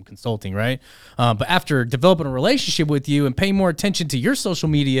you for some consulting, right? But after developing a relationship with you and paying more attention to your social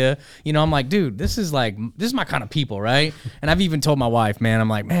media, you know, I'm like, dude, this is my kind of people, right? And I've even told my wife, man, I'm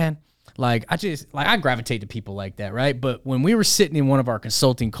like, man, like, I gravitate to people like that, right? But when we were sitting in one of our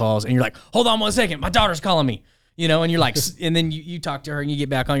consulting calls and you're like, hold on 1 second, my daughter's calling me, you know, and you're like, and then you talk to her and you get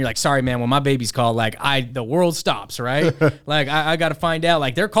back on, you're like, sorry, man, when my baby's called, like, the world stops, right? Like, I got to find out,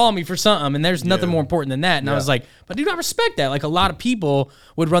 like, they're calling me for something and there's nothing more important than that. And I was like, but dude, I respect that. Like, a lot of people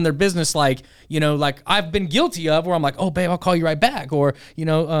would run their business like, you know, like I've been guilty of, where I'm like, oh, babe, I'll call you right back. Or, you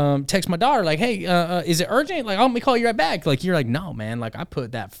know, text my daughter like, hey, is it urgent? Like, let me call you right back. Like, you're like, no, man, like, I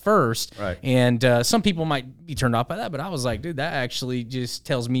put that first. Right. And some people might be turned off by that, but I was like, dude, that actually just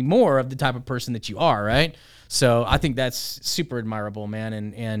tells me more of the type of person that you are, right? So I think that's super admirable, man.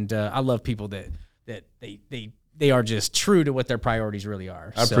 And I love people that they are just true to what their priorities really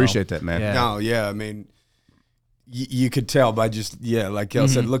are. I appreciate that, man. Yeah. No, yeah, I mean, you could tell by just, like Kel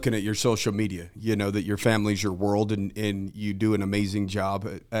said, looking at your social media, you know, that your family's your world, and you do an amazing job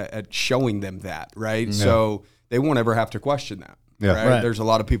at showing them that, right? Yeah. So they won't ever have to question that. Yeah. Right? Right. There's a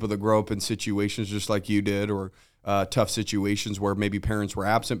lot of people that grow up in situations just like you did, or tough situations where maybe parents were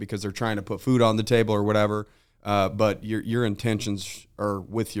absent because they're trying to put food on the table or whatever. But your intentions are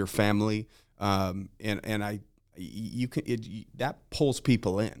with your family, that pulls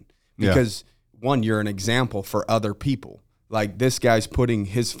people in because one, you're an example for other people. Like this guy's putting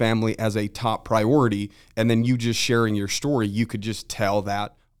his family as a top priority, and then you just sharing your story, you could just tell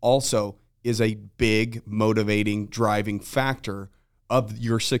that also is a big motivating driving factor of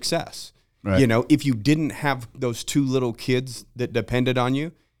your success. Right. You know, if you didn't have those two little kids that depended on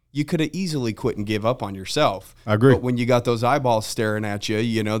you, you could have easily quit and give up on yourself. I agree. But when you got those eyeballs staring at you,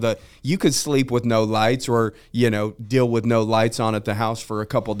 you know, that you could sleep with no lights or, you know, deal with no lights on at the house for a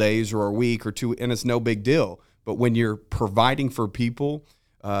couple days or a week or two, and it's no big deal. But when you're providing for people,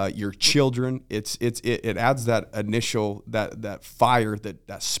 your children, it adds that initial that fire,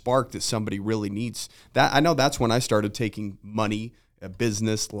 that spark that somebody really needs. That I know that's when I started taking money,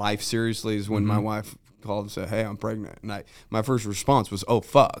 business, life seriously. Is when my wife called and said, "Hey, I'm pregnant," and my first response was, "Oh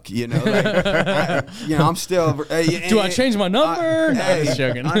fuck," you know, I'm still. Do I change my number? No, I'm just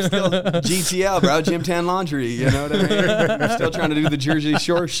joking. I'm still GTL, bro, Gym Tan Laundry. You know what I mean? I'm still trying to do the Jersey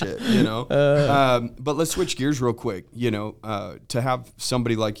Shore shit. You know, but let's switch gears real quick. You know, to have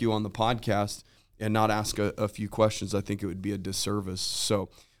somebody like you on the podcast and not ask a few questions, I think it would be a disservice. So,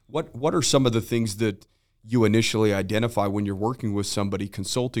 what are some of the things that you initially identify when you're working with somebody,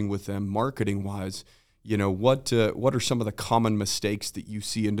 consulting with them, marketing wise? You know, what are some of the common mistakes that you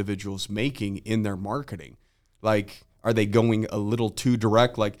see individuals making in their marketing? Like, are they going a little too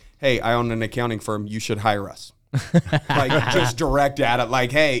direct? Like, hey, I own an accounting firm, you should hire us. Like, just direct at it.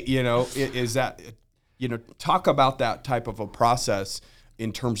 Like, hey, you know, is that, you know, talk about that type of a process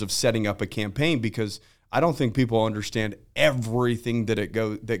in terms of setting up a campaign, because I don't think people understand everything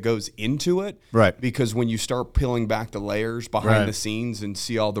that goes into it. Right. Because when you start peeling back the layers behind the scenes and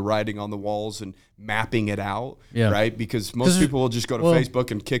see all the writing on the walls and mapping it out, right? Because most people will just go to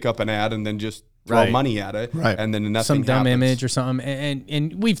Facebook and kick up an ad and then just throw money at it, and then nothing some dumb happens. image or something,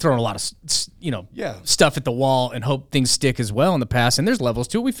 and we've thrown a lot of stuff at the wall and hope things stick as well in the past. And there's levels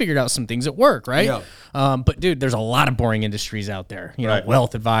to it. We figured out some things that work, right? Yeah. But dude, there's a lot of boring industries out there. You know,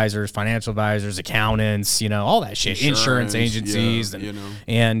 wealth advisors, financial advisors, accountants, you know, all that shit, insurance agencies,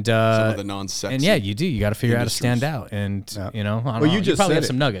 and some of the non-sexy. And you do. You got to figure out how to stand out. And you know, I don't know. you just probably said have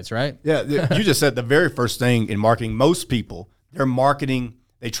some nuggets, right? Yeah, you just said the very first thing in marketing. Most people, their marketing,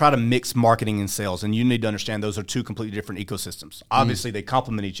 they try to mix marketing and sales, and you need to understand those are two completely different ecosystems. Obviously, they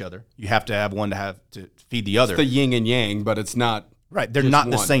complement each other. You have to have one to feed the other. It's the yin and yang, but it's not. Right, they're not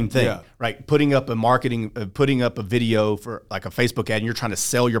the same thing. Yeah. Right, putting up a video for like a Facebook ad, and you're trying to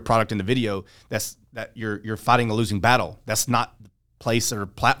sell your product in the video. You're fighting a losing battle. That's not the place or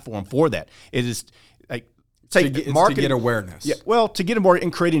platform for that. It is like to get awareness. Yeah, well, to get more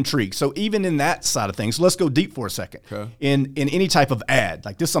and create intrigue. So even in that side of things, let's go deep for a second. Okay. In any type of ad,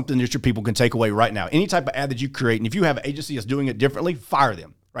 like this is something that your people can take away right now. Any type of ad that you create, and if you have an agency that's doing it differently, fire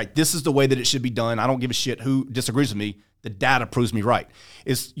them. Right, this is the way that it should be done. I don't give a shit who disagrees with me. The data proves me right.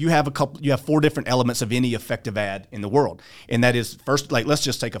 You have 4 different elements of any effective ad in the world. And that is first, like, let's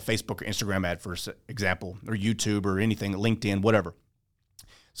just take a Facebook or Instagram ad for example, or YouTube or anything, LinkedIn, whatever.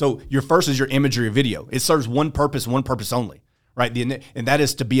 So your first is your image or your video. It serves one purpose only, right? And that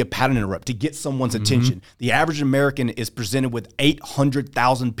is to be a pattern interrupt, to get someone's attention. The average American is presented with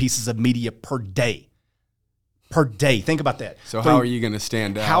 800,000 pieces of media per day. Think about that. So how are you going to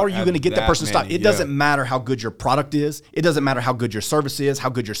stand out? How are you going to get that person to stop? many? It doesn't matter how good your product is. It doesn't matter how good your service is, how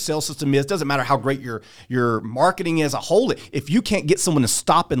good your sales system is. It doesn't matter how great your marketing is as a whole. If you can't get someone to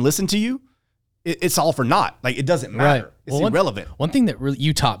stop and listen to you, it's all for naught. Like, it doesn't matter. Right. It's irrelevant. One thing that really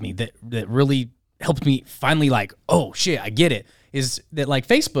you taught me that really helped me finally, like, oh shit, I get it, is that like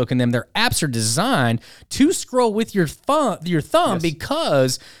Facebook and them, their apps are designed to scroll with your thumb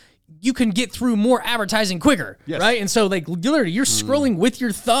because you can get through more advertising quicker, right? And so, like, literally, you're scrolling with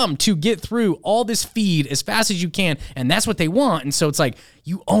your thumb to get through all this feed as fast as you can, and that's what they want. And so it's like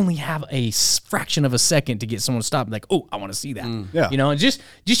you only have a fraction of a second to get someone to stop. Like, oh, I want to see that. Yeah. You know, and just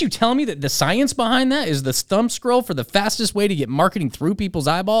you telling me that the science behind that is the thumb scroll for the fastest way to get marketing through people's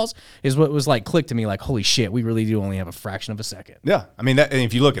eyeballs is what was like clicked to me. Like, holy shit, we really do only have a fraction of a second. Yeah, I mean, and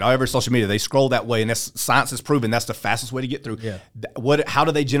if you look at all every social media, they scroll that way, and that's science has proven that's the fastest way to get through. Yeah. How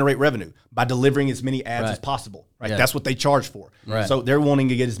do they generate revenue? By delivering as many ads as possible. Right, Yeah. That's what they charge for. Right. So they're wanting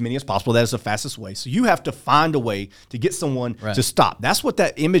to get as many as possible. That is the fastest way. So you have to find a way to get someone to stop. That's what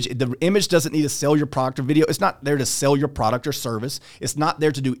that image. The image doesn't need to sell your product or video. It's not there to sell your product or service. It's not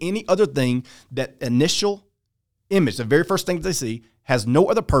there to do any other thing. That initial image, the very first thing that they see, has no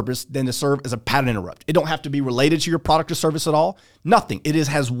other purpose than to serve as a pattern interrupt. It don't have to be related to your product or service at all. Nothing. It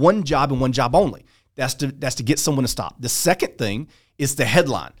has one job and one job only. That's to get someone to stop. The second thing is the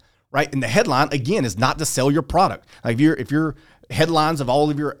headline, right? And the headline, again, is not to sell your product. Like if your headlines of all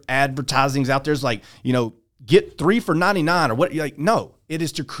of your advertisings out there is like, get 3 for $99 or what, like, no, it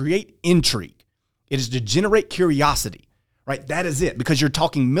is to create intrigue. It is to generate curiosity. Right, that is it, because you're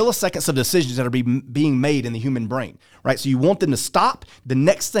talking milliseconds of decisions that are being made in the human brain, right? So you want them to stop. The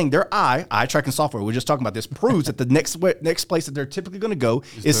next thing, their eye tracking software, we're just talking about this, proves that the next place that they're typically going to go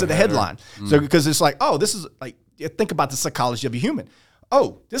is to the headline. So because it's like, oh, this is like, think about the psychology of a human.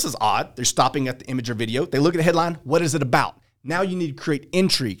 Oh, this is odd. They're stopping at the image or video. They look at the headline. What is it about? Now you need to create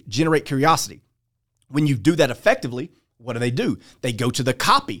intrigue, generate curiosity. When you do that effectively, what do? They go to the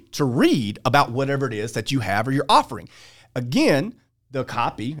copy to read about whatever it is that you have or you're offering. Again, the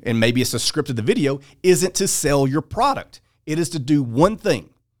copy, and maybe it's a script of the video, isn't to sell your product. It is to do one thing.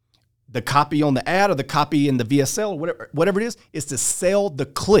 The copy on the ad or the copy in the VSL or whatever it is to sell the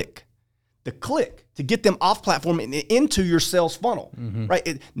click. The click to get them off platform and into your sales funnel,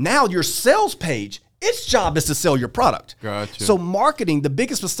 right? Now your sales page, its job is to sell your product. Gotcha. So marketing, the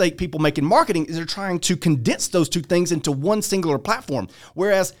biggest mistake people make in marketing is they're trying to condense those two things into one singular platform.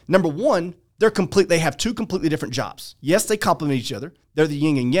 Whereas number one, they have two completely different jobs. Yes, they complement each other. They're the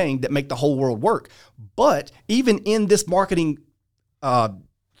yin and yang that make the whole world work. But even in this marketing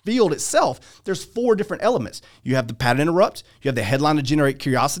field itself, there's 4 different elements. You have the pattern interrupt, you have the headline to generate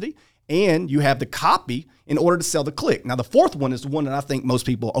curiosity, and you have the copy in order to sell the click. Now, the fourth one is the one that I think most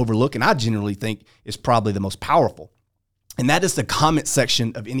people overlook, and I generally think is probably the most powerful. And that is the comment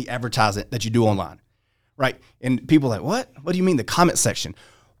section of any advertisement that you do online, right? And people are like, what? What do you mean the comment section?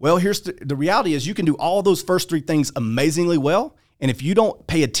 Well, here's the reality is you can do all those first 3 things amazingly well. And if you don't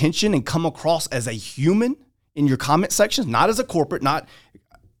pay attention and come across as a human in your comment sections, not as a corporate, not,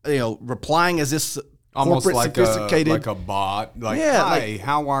 replying as this almost corporate, like sophisticated, a bot. Like, yeah, hi,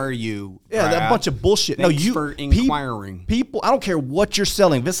 how are you? Yeah, Brad? that bunch of bullshit. Thanks for inquiring. People, I don't care what you're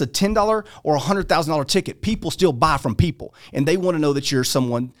selling. If it's a $10 or $100,000 ticket, people still buy from people. And they want to know that you're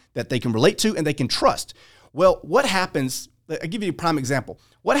someone that they can relate to and they can trust. Well, what happens, I'll give you a prime example.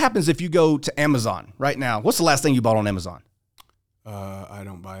 What happens if you go to Amazon right now? What's the last thing you bought on Amazon? I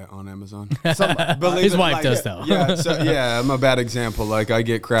don't buy it on Amazon. His wife does, though. Yeah, I'm a bad example. Like, I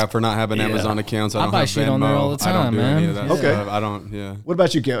get crap for not having Amazon accounts. I don't buy have shit Venmo. on there all the time, I don't do man. any of that Okay. stuff. I don't, yeah. What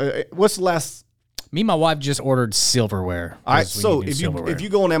about you, Kim? What's the last? Me and my wife just ordered silverware. All right, so if you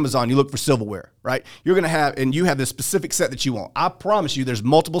go on Amazon, you look for silverware, right? You're going to have, and you have this specific set that you want. I promise you there's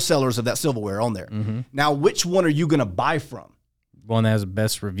multiple sellers of that silverware on there. Now, which one are you going to buy from? One that has the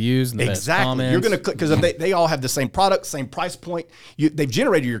best reviews and the best comments. You're going to click, because they all have the same product, same price point. They've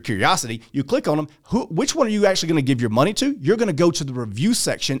generated your curiosity. You click on them. Which one are you actually going to give your money to? You're going to go to the review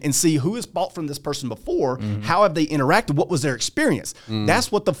section and see who has bought from this person before. How have they interacted? What was their experience?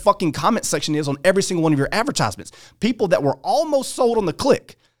 That's what the fucking comment section is on every single one of your advertisements. People that were almost sold on the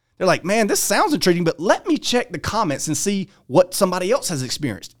click. They're like, man, this sounds intriguing, but let me check the comments and see what somebody else has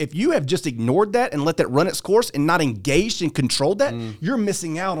experienced. If you have just ignored that and let that run its course and not engaged and controlled that, you're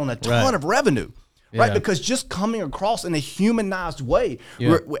missing out on a ton of revenue, right? Because just coming across in a humanized way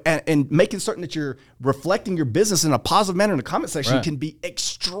and making certain that you're reflecting your business in a positive manner in the comment section can be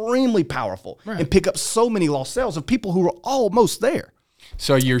extremely powerful and pick up so many lost sales of people who are almost there.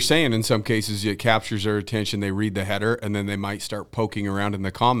 So you're saying in some cases it captures their attention, they read the header, and then they might start poking around in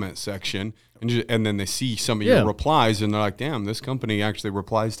the comment section, and then they see some of your replies, and they're like, damn, this company actually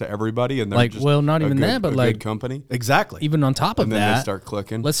replies to everybody, and they're like, just well, not even good, that, but a like good company. Exactly. Even on top of and then that, they start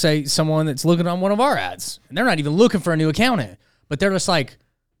clicking. Let's say someone that's looking on one of our ads, and they're not even looking for a new accountant, but they're just like,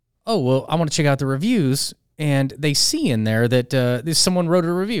 oh, well, I want to check out the reviews. And they see in there that someone wrote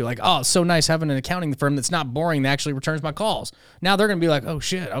a review like, oh, it's so nice having an accounting firm that's not boring, that actually returns my calls. Now they're going to be like, oh,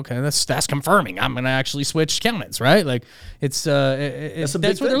 shit, okay, that's confirming. I'm going to actually switch accountants, right? Like, that's what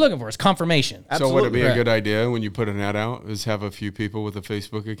they're looking for. It's confirmation. So would it be a good idea when you put an ad out is have a few people with a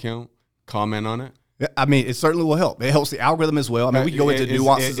Facebook account comment on it? I mean, it certainly will help. It helps the algorithm as well. I mean, we can go into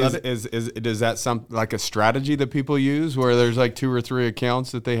nuances of it. Is that some like a strategy that people use where there's like 2 or 3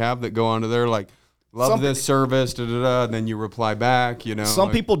 accounts that they have that go onto there like, love this service, and then you reply back,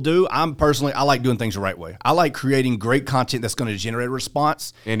 Some people do. I like doing things the right way. I like creating great content that's going to generate a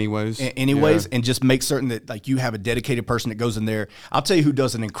response. Anyways, and just make certain that like you have a dedicated person that goes in there. I'll tell you who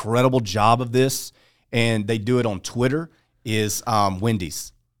does an incredible job of this, and they do it on Twitter, is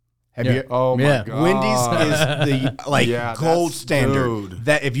Wendy's. Have Yeah. you? Oh my Yeah. god. Wendy's is the Yeah, gold that's- standard. dude.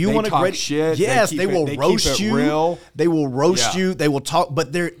 That if you They want to talk great shit, they yes, keep they will it roast you. real. They will roast Yeah. you. They will talk,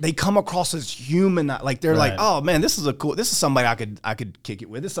 but they come across as human. Like they're like, Right. oh man, this is somebody I could kick it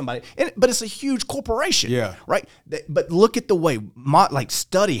with. This is somebody, but it's a huge corporation. Yeah. right. But look at the way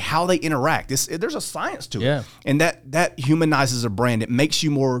study how they interact. There's a science to it. Yeah. And that humanizes a brand. It makes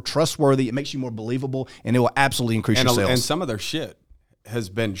you more trustworthy. It makes you more believable, and it will absolutely increase your sales. And some of their shit has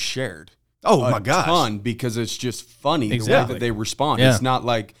been shared. Oh, a my gosh. ton, because it's just funny the way Exactly. that they respond. Yeah. It's not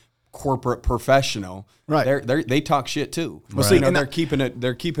like corporate professional. Right. They talk shit too. Well, see, and they're keeping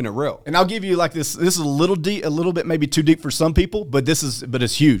it real. And I'll give you like this. This is a little deep, a little bit maybe too deep for some people, but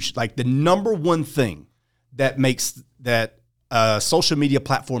it's huge. Like the number one thing that makes that social media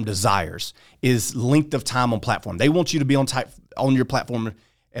platform desires is length of time on platform. They want you to be on your platform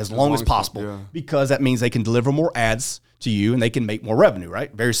as long as possible, yeah. because that means they can deliver more ads to you and they can make more revenue.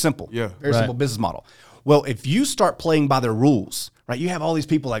 Right? Very simple. Yeah. Very simple business model. Well, if you start playing by their rules, right? You have all these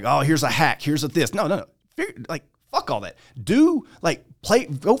people like, oh, here's a hack, here's a this. No. Like, fuck all that.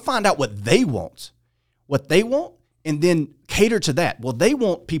 Go find out what they want, and then cater to that. Well, they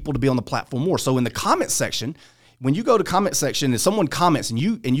want people to be on the platform more. So in the comment section, when you go to comment section and someone comments and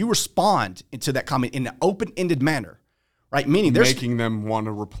you respond to that comment in an open-ended manner, right? Meaning there's Making them want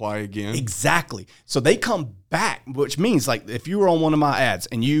to reply again. exactly. So they come back, which means like if you were on one of my ads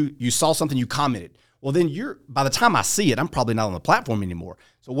and you saw something, you commented. Well, then by the time I see it, I'm probably not on the platform anymore.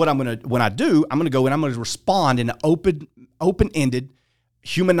 So when I do, I'm gonna go and I'm gonna respond in an open-ended,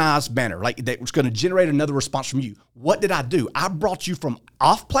 humanized manner. Like that's gonna generate another response from you. What did I do? I brought you from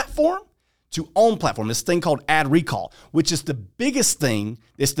off platform to on platform. This thing called ad recall, which is the biggest thing.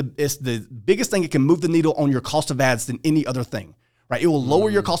 It's the biggest thing that can move the needle on your cost of ads than any other thing. Right? It will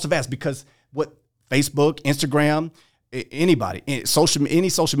lower your cost of ads because what Facebook, Instagram, anybody, any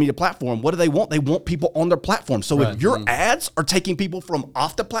social media platform, what do they want? They want people on their platform. So if your ads are taking people from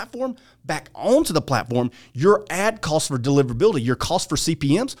off the platform back onto the platform, your ad cost for deliverability, your cost for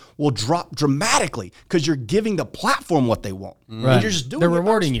CPMs will drop dramatically because you're giving the platform what they want. Right. And you're just doing They're it by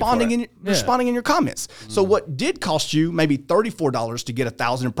rewarding you for responding it. responding in your comments. So what did cost you maybe $34 to get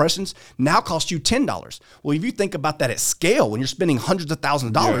 1,000 impressions now costs you $10. Well, if you think about that at scale, when you're spending hundreds of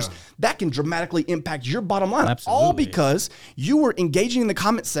thousands of dollars, that can dramatically impact your bottom line. Absolutely. All because you were engaging in the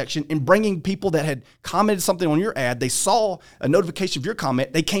comment section and bringing people that had commented something on your ad. They saw a notification of your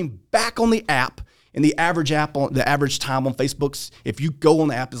comment. They came back on the app. And the average time on Facebook's, if you go on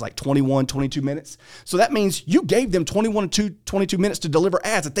the app, is like 21, 22 minutes. So that means you gave them 21 to 22 minutes to deliver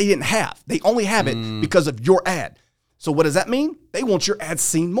ads that they didn't have. They only have it because of your ad. So what does that mean? They want your ads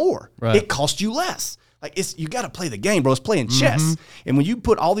seen more. Right. It costs you less. Like you got to play the game, bro. It's playing chess. And when you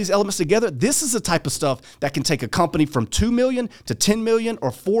put all these elements together, this is the type of stuff that can take a company from 2 million to 10 million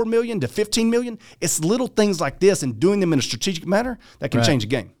or 4 million to 15 million. It's little things like this and doing them in a strategic manner that can change the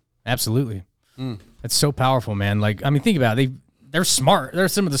game. Absolutely. That's so powerful, man. Like, I mean, think about it. They're smart. They're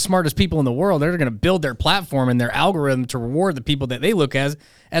some of the smartest people in the world. They're going to build their platform and their algorithm to reward the people that they look as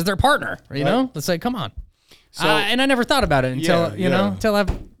their partner. You know, let's say, come on. And I never thought about it until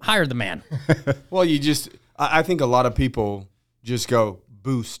I've hired the man. Well, I think a lot of people just go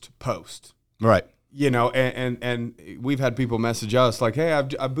boost post. Right. You know, and we've had people message us like, hey,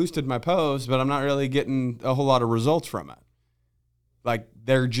 I've boosted my post, but I'm not really getting a whole lot of results from it. Like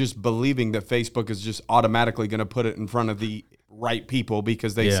they're just believing that Facebook is just automatically going to put it in front of the right people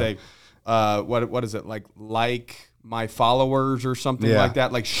because they say, what is it, like my followers or something like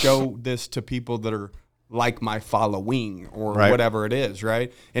that? Like show this to people that are like my following or whatever it is,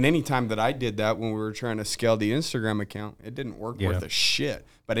 right? And anytime that I did that when we were trying to scale the Instagram account, it didn't work worth a shit.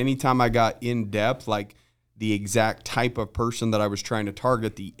 But anytime I got in depth, like the exact type of person that I was trying to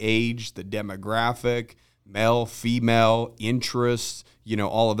target, the age, the demographic, male, female, interests,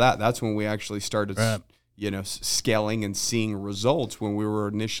 all of that. That's when we actually started, scaling and seeing results when we were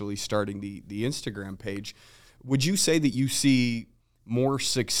initially starting the Instagram page. Would you say that you see more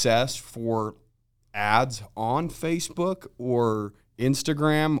success for ads on Facebook or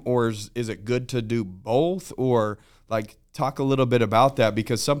Instagram, or is it good to do both? Or like talk a little bit about that,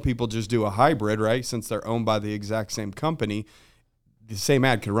 because some people just do a hybrid, right? Since they're owned by the exact same company, the same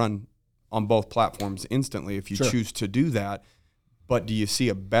ad can run on both platforms instantly if you choose to do that. But do you see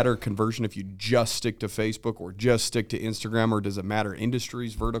a better conversion if you just stick to Facebook or just stick to Instagram, or does it matter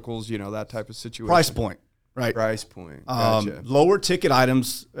industries, verticals, that type of situation? Price point, right? Price point. Gotcha. Lower ticket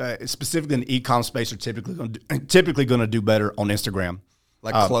items, specifically in the e-com space, are typically going to do better on Instagram.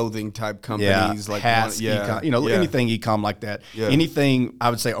 Like clothing type companies, like hats, e-com, anything e-com like that. Yeah. Anything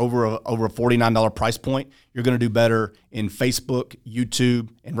I would say over a $49 price point, you're going to do better in Facebook, YouTube,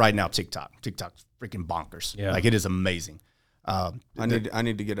 and right now TikTok. TikTok's freaking bonkers. Yeah. Like it is amazing. I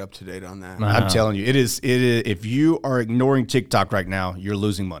need to get up to date on that. I'm telling you, it is. If you are ignoring TikTok right now, you're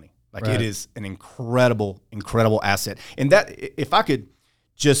losing money. Like it is an incredible asset. And that, if I could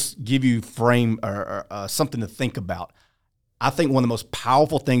just give you frame or something to think about, I think one of the most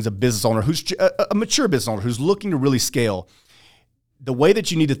powerful things a business owner who's a mature business owner who's looking to really scale, the way that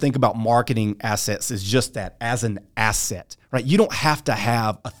you need to think about marketing assets is just that, as an asset, right? You don't have to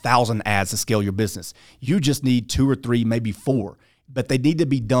have 1,000 ads to scale your business. You just need 2 or 3, maybe 4, but they need to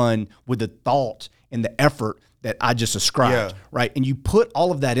be done with the thought and the effort that I just described, right? And you put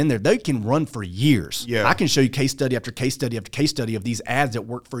all of that in there, they can run for years. Yeah. I can show you case study after case study after case study of these ads that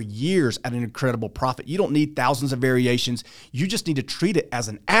work for years at an incredible profit. You don't need thousands of variations. You just need to treat it as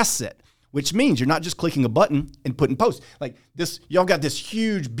an asset, which means you're not just clicking a button and putting posts. Like this, y'all got this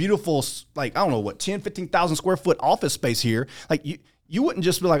huge, beautiful, like, I don't know what, 10, 15,000 square foot office space here. Like you wouldn't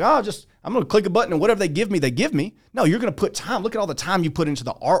just be like, I'm going to click a button and whatever they give me. No, you're going to put time. Look at all the time you put into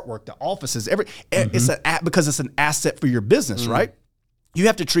the artwork, the offices, it's because it's an asset for your business, right? You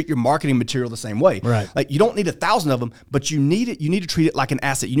have to treat your marketing material the same way. Right. Like you don't need 1,000 of them, but you need to treat it like an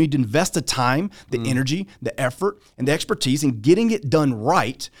asset. You need to invest the time, the energy, the effort, and the expertise in getting it done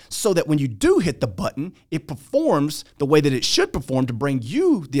right so that when you do hit the button, it performs the way that it should perform to bring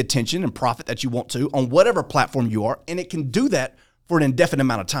you the attention and profit that you want to on whatever platform you are. And it can do that for an indefinite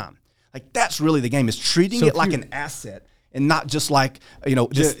amount of time. Like that's really the game, is treating it like an asset and not just like,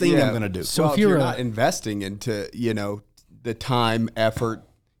 this thing I'm going to do. So if you're not investing into, the time, effort,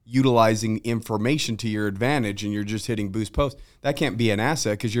 utilizing information to your advantage, and you're just hitting boost post, that can't be an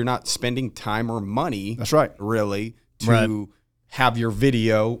asset because you're not spending time or money. That's right. Really, to have your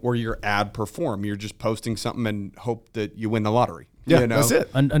video or your ad perform. You're just posting something and hope that you win the lottery. Yeah, that's it.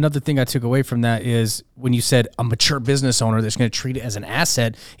 Another thing I took away from that is when you said a mature business owner that's going to treat it as an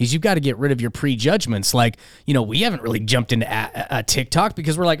asset, is you've got to get rid of your prejudgments. Like, we haven't really jumped into TikTok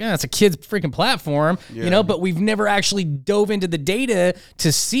because we're like, it's a kid's freaking platform, but we've never actually dove into the data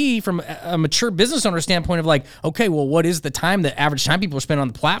to see from a mature business owner standpoint of like, okay, well, what is the average time people spend on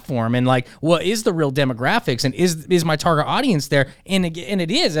the platform? And like, what is the real demographics? And is my target audience there? And it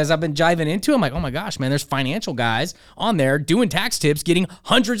is, as I've been jiving into, I'm like, oh my gosh, man, there's financial guys on there doing tax tips getting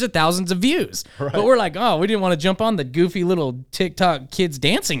hundreds of thousands of views. Right. But we're like, we didn't want to jump on the goofy little TikTok kids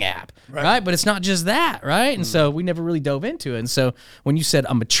dancing app, right? But it's not just that, right? And so we never really dove into it. And so when you said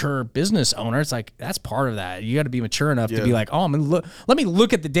a mature business owner, it's like, that's part of that. You got to be mature enough to be like, let me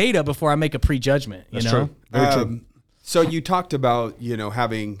look at the data before I make a prejudgment. That's true. Very true. So you talked about,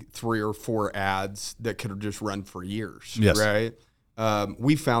 having 3 or 4 ads that could have just run for years, right?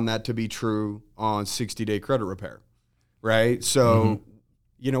 We found that to be true on 60-day credit repair. Right. So,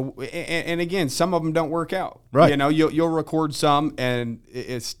 and again, some of them don't work out. Right. You'll record some and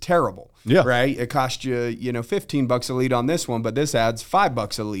it's terrible. Yeah. Right. It cost you, $15 a lead on this one, but this ad's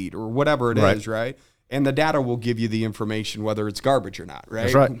 $5 a lead or whatever it is. Right. And the data will give you the information, whether it's garbage or not. Right.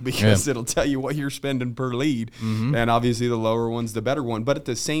 That's right. Because it'll tell you what you're spending per lead. And obviously the lower one's the better one. But at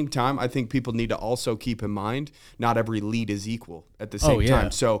the same time, I think people need to also keep in mind, not every lead is equal at the same time.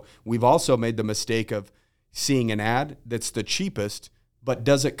 So we've also made the mistake of seeing an ad that's the cheapest, but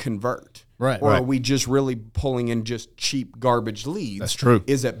does it convert? Right. Or are we just really pulling in just cheap garbage leads? That's true.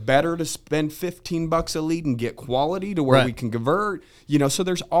 Is it better to spend $15 a lead and get quality to where we can convert? So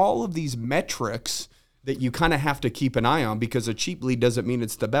there's all of these metrics that you kind of have to keep an eye on, because a cheap lead doesn't mean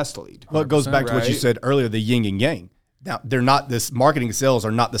it's the best lead. Well, it goes back to what you said earlier, the yin and yang. Now, they're not, this marketing and sales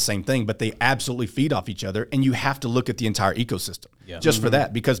are not the same thing, but they absolutely feed off each other, and you have to look at the entire ecosystem just for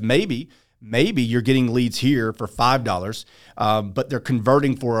that, because maybe you're getting leads here for $5, but they're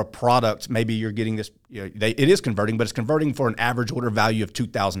converting for a product. Maybe you're getting this, it is converting, but it's converting for an average order value of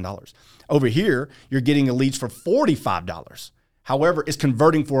 $2,000. Over here, you're getting leads for $45. However, it's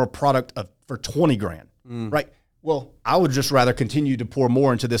converting for a product for $20,000, right? Well, I would just rather continue to pour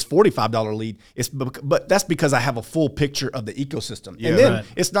more into this $45 lead. But that's because I have a full picture of the ecosystem. And then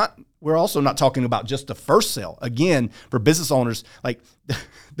it's not, we're also not talking about just the first sale. Again, for business owners, like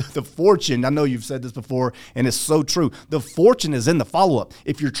the fortune, I know you've said this before, and it's so true. The fortune is in the follow-up.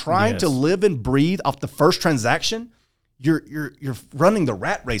 If you're trying to live and breathe off the first transaction, you're running the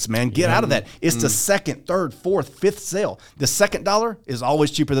rat race, man. Get out of that. It's the second, third, fourth, fifth sale. The second dollar is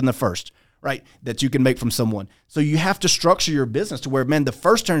always cheaper than the first, right? That you can make from someone. So you have to structure your business to where, man, the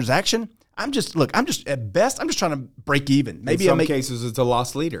first transaction, I'm just at best, I'm just trying to break even. Maybe in some cases, it's a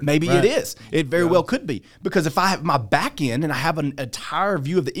lost leader. Maybe it is. It very well could be. Because if I have my back end and I have an entire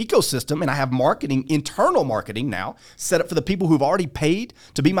view of the ecosystem and I have marketing, internal marketing now, set up for the people who've already paid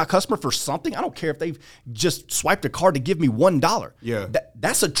to be my customer for something, I don't care if they've just swiped a card to give me $1. Yeah.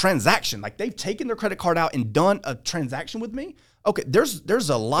 That's a transaction. Like they've taken their credit card out and done a transaction with me. Okay, there's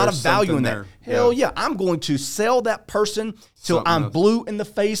a lot of value in there. Hell yeah, I'm going to sell that person till I'm blue in the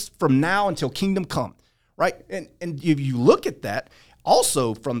face from now until kingdom come, right? And if you look at that,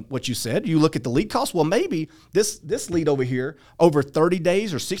 also from what you said, you look at the lead cost. Well, maybe this lead over here over 30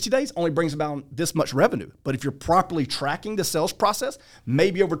 days or 60 days only brings about this much revenue. But if you're properly tracking the sales process,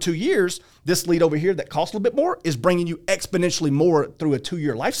 maybe over 2 years, this lead over here that costs a little bit more is bringing you exponentially more through a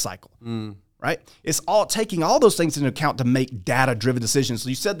 2-year life cycle. Right? It's all taking all those things into account to make data-driven decisions. So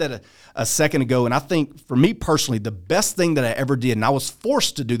you said that a second ago, and I think for me personally, the best thing that I ever did, and I was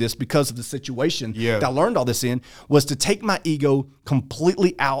forced to do this because of the situation that I learned all this in, was to take my ego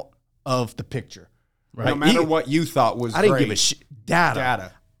completely out of the picture. Right? No matter what you thought was I didn't give a shit.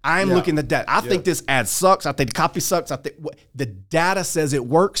 Data. I'm looking at data. I think this ad sucks. I think the copy sucks. I think the data says it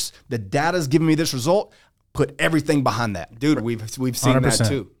works. The data is giving me this result. Put everything behind that. Dude, we've seen 100%. That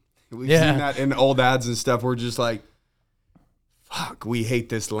too. We've seen that in old ads and stuff. We're just like, fuck, we hate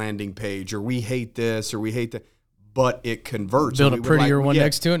this landing page, or we hate this, or we hate that. But it converts. Build a prettier one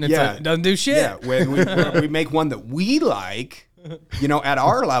next to it, and it doesn't do shit. Yeah, when we make one that we like, at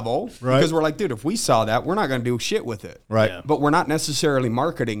our level, because we're like, dude, if we saw that, we're not going to do shit with it. Right. Yeah. But we're not necessarily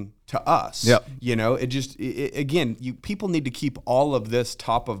marketing to us. Yep. Again, people need to keep all of this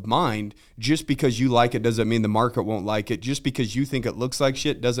top of mind. Just because you like it doesn't mean the market won't like it. Just because you think it looks like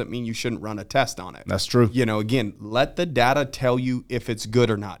shit doesn't mean you shouldn't run a test on it. That's true. Again, let the data tell you if it's good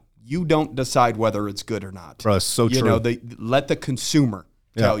or not. You don't decide whether it's good or not. Bro, it's so true. Let the consumer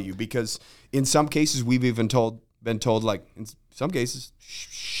tell you, because in some cases we've even been told, like in some cases,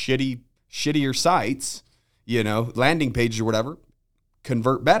 shittier sites, landing pages or whatever,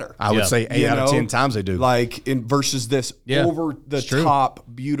 convert better. I would say 8 out of 10 times they do. Like versus this over the top,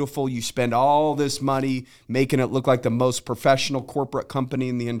 beautiful. You spend all this money making it look like the most professional corporate company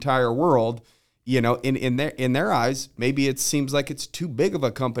in the entire world. In their eyes, maybe it seems like it's too big of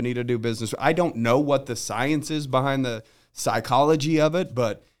a company to do business. I don't know what the science is behind the psychology of it,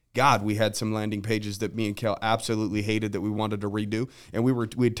 but God, we had some landing pages that me and Kel absolutely hated that we wanted to redo. And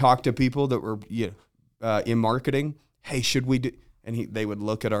we'd talk to people that were in marketing. Hey, should we do? And they would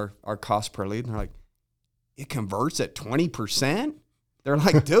look at our cost per lead and they're like, it converts at 20%? They're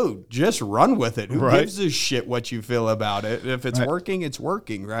like, dude, just run with it. Who gives a shit what you feel about it? If it's working, it's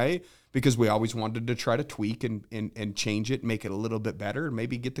working, right? Because we always wanted to try to tweak and change it, make it a little bit better, and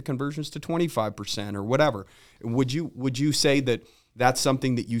maybe get the conversions to 25% or whatever. Would you say that that's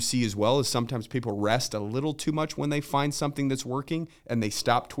something that you see as well, is sometimes people rest a little too much when they find something that's working and they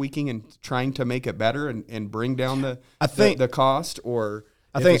stop tweaking and trying to make it better and bring down the cost? Or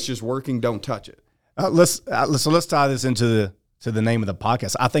if it's just working, don't touch it? Let's tie this into the name of the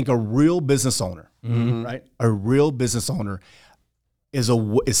podcast. I think a real business owner, right? A real business owner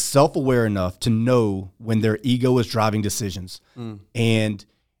is self-aware enough to know when their ego is driving decisions. And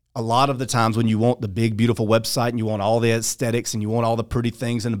a lot of the times when you want the big, beautiful website and you want all the aesthetics and you want all the pretty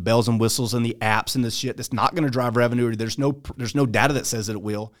things and the bells and whistles and the apps and the shit that's not going to drive revenue, or there's no data that says that it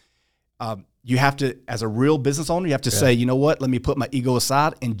will. You have to, as a real business owner, you have to say, you know what, let me put my ego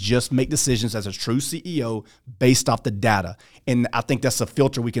aside and just make decisions as a true CEO based off the data. And I think that's a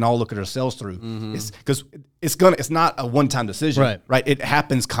filter we can all look at ourselves through. Because it's not a one-time decision, right? It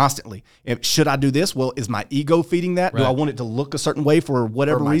happens constantly. Should I do this? Well, is my ego feeding that? Do I want it to look a certain way for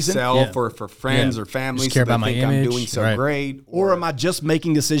whatever reason? For friends or family, just care about my image. I'm doing so great. Or am I just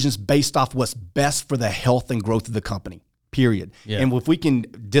making decisions based off what's best for the health and growth of the company? Period. Yeah. And if we can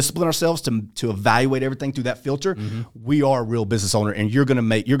discipline ourselves to evaluate everything through that filter, we are a real business owner, and you're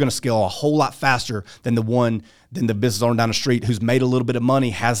gonna scale a whole lot faster than the business owner down the street who's made a little bit of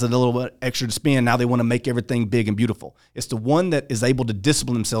money, has a little bit extra to spend. Now they want to make everything big and beautiful. It's the one that is able to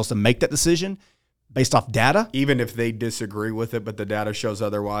discipline themselves to make that decision based off data, even if they disagree with it, but the data shows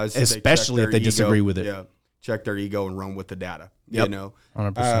otherwise. Especially if they disagree with it. Yeah, check their ego and run with the data.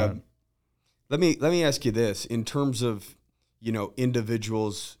 100%. Let me ask you this: in terms of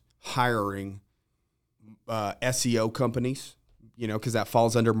individuals hiring SEO companies, because that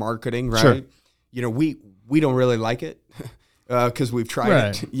falls under marketing, right? Sure. We don't really like it because we've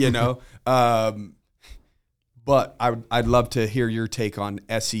tried it, but I'd love to hear your take on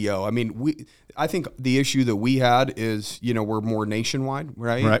SEO. I mean, I think the issue that we had is, we're more nationwide,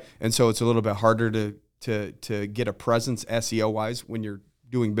 right? And so it's a little bit harder to get a presence SEO wise when you're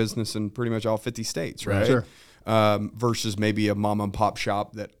doing business in pretty much all 50 states, right? Sure. Versus maybe a mom and pop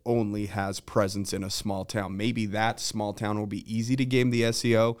shop that only has presence in a small town. Maybe that small town will be easy to game the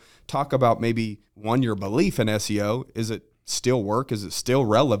SEO. Talk about maybe, one, your belief in SEO. Is it still work? Is it still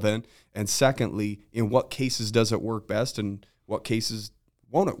relevant? And secondly, in what cases does it work best and what cases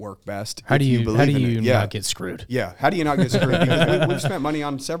won't it work best? How do you Yeah. not get screwed? Yeah. How do you not get screwed? Because we've spent money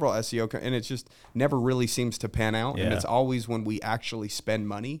on several SEO and it just never really seems to pan out. And Yeah. it's always when we actually spend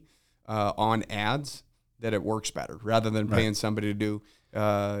money on ads that it works better rather than paying somebody to do,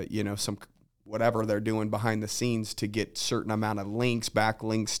 some whatever they're doing behind the scenes to get certain amount of links,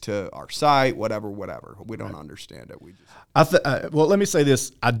 backlinks to our site, whatever. We don't understand it. We just Well, let me say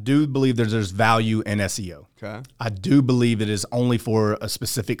this. I do believe there's value in SEO. okay. I do believe it is only for a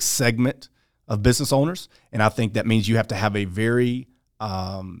specific segment of business owners. And I think that means you have to have a very, you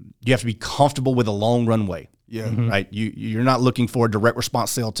have to be comfortable with a long runway. Yeah. Right. You're not looking for a direct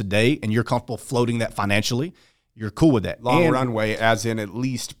response sale today and you're comfortable floating that financially. You're cool with that. Long And- runway, as in at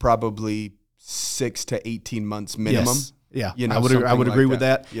least probably 6 to 18 months minimum. Yes. Yeah, You know, I would something agree like with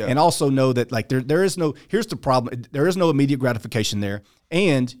that. Yeah. And also know that like there is no, here's the problem. There is no immediate gratification there.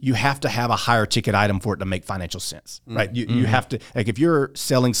 And you have to have a higher ticket item for it to make financial sense, right? You have to, like if you're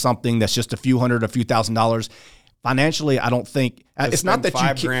selling something that's just a few $100, a few $1,000s, financially, I don't think, it's not that you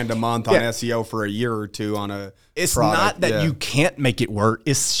 $5,000 a month on SEO for a year or two on a It's product. not that you can't make it work.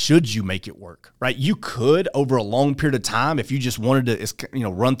 It's should you make it work, right? You could over a long period of time, if you just wanted to,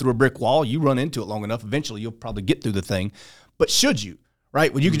 run through a brick wall, you run into it long enough. Eventually, you'll probably get through the thing. But should you,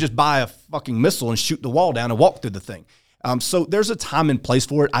 right? Well, you could just buy a fucking missile and shoot the wall down and walk through the thing. So there's a time and place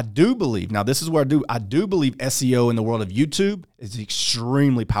for it. I do believe, now this is where I do believe SEO in the world of YouTube is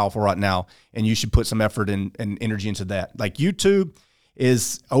extremely powerful right now, and you should put some effort and energy into that. Like YouTube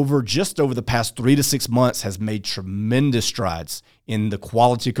is just over the past 3 to 6 months has made tremendous strides in the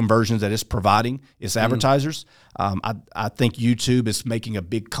quality conversions that it's providing its advertisers. I think YouTube is making a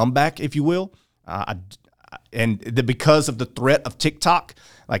big comeback, if you will. Because of the threat of TikTok,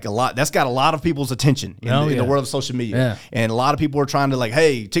 that's got a lot of people's attention in the world of social media. Yeah. And a lot of people are trying to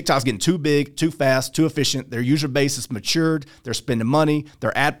hey, TikTok's getting too big, too fast, too efficient. Their user base is matured. They're spending money.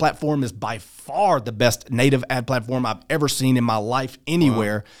 Their ad platform is by far the best native ad platform I've ever seen in my life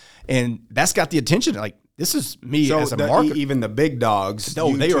anywhere. And that's got the attention. This is me as a marketer. Even the big dogs,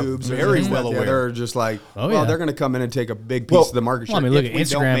 No, they are YouTubes, very well aware. They're just they're going to come in and take a big piece of the market share. I mean, look if at we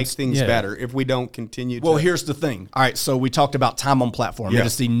don't make Instagram's- things better, if we don't continue to. Well, here's the thing. All right, so we talked about time on platform. Yeah. It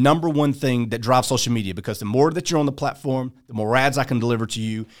is the number one thing that drives social media because the more that you're on the platform, the more ads I can deliver to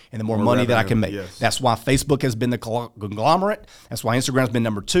you and the more money that I can make. yes. That's why Facebook has been the conglomerate. That's why Instagram's been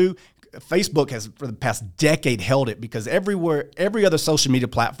number 2. Facebook has, for the past decade, held it because every other social media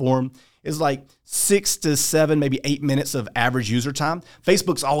platform is 6 to 7, maybe 8 minutes of average user time.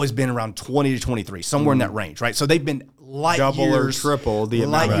 Facebook's always been around 20 to 23, somewhere in that range, right? So they've been light Double or years, triple the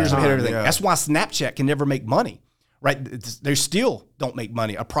amount light of years ahead of time, everything. yeah. That's why Snapchat can never make money, right? They still don't make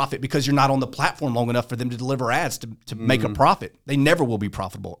money, a profit, because you're not on the platform long enough for them to deliver ads to make a profit. They never will be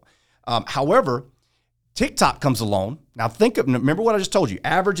profitable. However, TikTok comes along. Now remember what I just told you.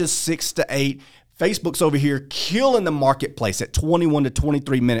 Average is 6 to 8. Facebook's over here killing the marketplace at 21 to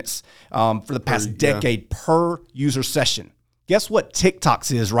 23 minutes for the past decade per user session. Guess what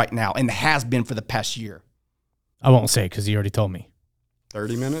TikTok's is right now and has been for the past year? I won't say because you already told me.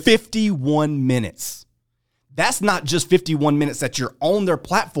 30 minutes? 51 minutes. That's not just 51 minutes that you're on their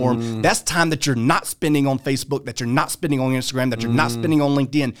platform. That's time that you're not spending on Facebook, that you're not spending on Instagram, that you're not spending on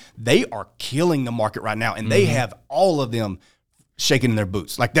LinkedIn. They are killing the market right now, and they have all of them shaking in their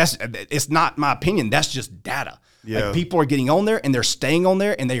boots. It's not my opinion. That's just data. Yeah. People are getting on there and they're staying on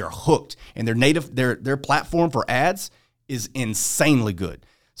there and they are hooked. And their platform for ads is insanely good.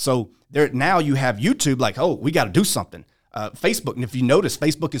 So now you have YouTube we got to do something. Facebook, and if you notice,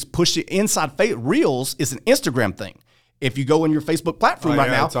 Facebook is pushing inside Reels is an Instagram thing. If you go on your Facebook platform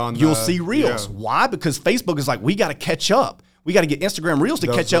now, you'll see Reels. Yeah. Why? Because Facebook is we got to catch up. We got to get Instagram Reels to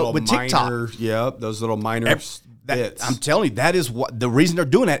catch up with TikTok. Those little minor bits. I'm telling you, that is what the reason they're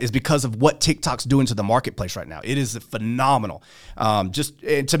doing that is because of what TikTok's doing to the marketplace right now. It is phenomenal.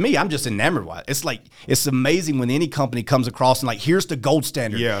 To me, I'm just enamored by it. It's amazing when any company comes across and here's the gold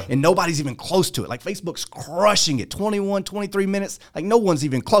standard, and nobody's even close to it. Facebook's crushing it, 21, 23 minutes. No one's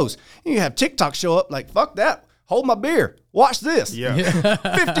even close. And you have TikTok show up fuck that. Hold my beer. Watch this.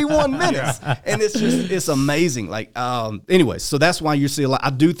 51 minutes. And it's amazing. Anyways, so that's why you see a lot.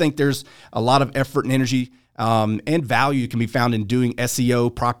 I do think there's a lot of effort and energy and value can be found in doing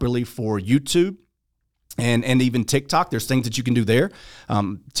SEO properly for YouTube and even TikTok. There's things that you can do there.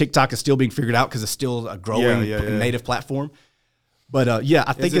 TikTok is still being figured out because it's still a growing native platform. But yeah,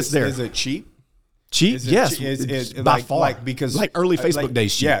 I think it's there. Is it cheap? Cheap? Is it Yes, che- is by like, far. like because like early Facebook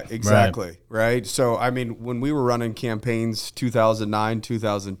days. Cheap. Yeah, exactly. Right. So I mean, when we were running campaigns 2009,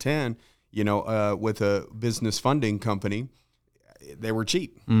 2010, with a business funding company, they were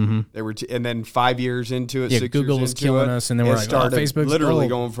cheap. Mm-hmm. They were, and then 5 years into it, 6 Google years was into killing it, us, and then we're like, started Facebook's literally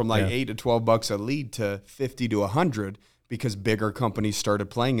gold. going from like $8 to $12 a lead to 50 to 100 because bigger companies started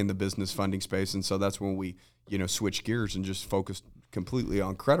playing in the business funding space, and so that's when we switched gears and just focused completely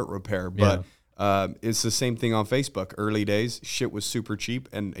on credit repair. But it's the same thing on Facebook. Early days, shit was super cheap,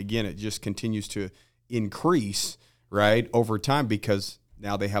 and again, it just continues to increase right over time because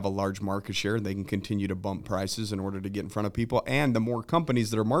now they have a large market share and they can continue to bump prices in order to get in front of people. And the more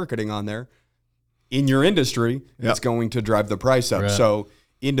companies that are marketing on there in your industry, it's going to drive the price up. Right. So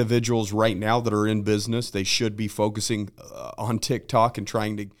individuals right now that are in business, they should be focusing on TikTok and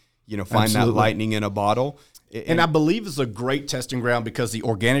trying to, find that lightning in a bottle. And I believe it's a great testing ground because the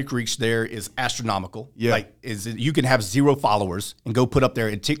organic reach there is astronomical. Yeah. Like you can have 0 followers and go put up there,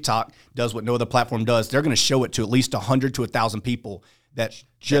 and TikTok does what no other platform does. They're going to show it to at least 100 to 1,000 people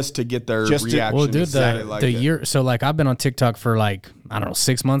to get their reaction. Well, dude, the year. So like I've been on TikTok for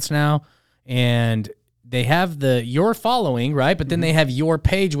 6 months now, and they have your following, right? But then they have your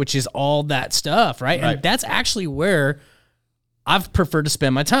page, which is all that stuff, right? And that's actually where I've preferred to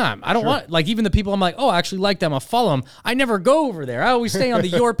spend my time. I don't want, even the people I'm like, oh, I actually like them, I follow them. I never go over there. I always stay on the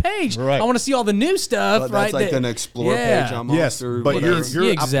your page. Right. I want to see all the new stuff. That's like an explore page almost. Yes, but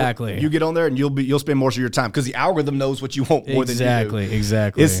you're exactly. You get on there and you'll spend most of your time because the algorithm knows what you want more than you do.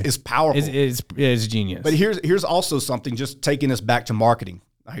 Exactly. It's powerful. It's genius. But here's also something, just taking us back to marketing.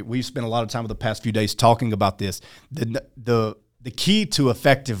 Right, we've spent a lot of time over the past few days talking about this. The key to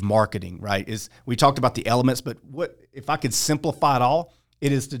effective marketing, right, is we talked about the elements, but what if I could simplify it all?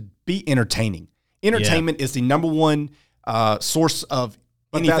 It is to be entertaining. Entertainment is the number one source of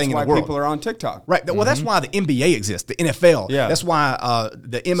anything in the world. That's why people are on TikTok. Right. Well, that's why the NBA exists, the NFL. Yeah. That's why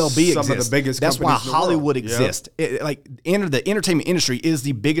the MLB exists. Some of the biggest That's why companies in the Hollywood world. exists. The entertainment industry is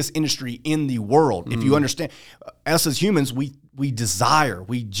the biggest industry in the world. If you understand, us as humans, we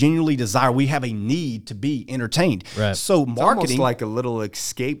genuinely desire, we have a need to be entertained. Right. So It's marketing, almost like a little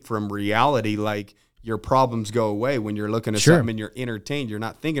escape from reality, like your problems go away when you're looking at something and you're entertained. You're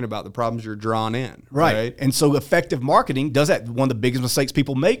not thinking about the problems, you're drawn in. Right. And so effective marketing does that. One of the biggest mistakes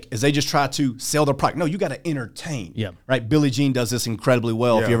people make is they just try to sell their product. No, you got to entertain. Yeah. Right. Billy Jean does this incredibly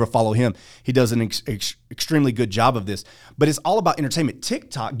well. If you ever follow him, he does an extremely good job of this. But it's all about entertainment.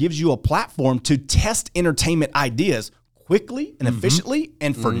 TikTok gives you a platform to test entertainment ideas quickly and efficiently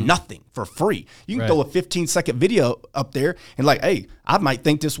and for nothing, for free. You can throw a 15-second video up there and hey, I might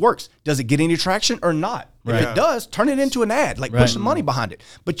think this works. Does it get any traction or not? If it does, turn it into an ad, push some money behind it.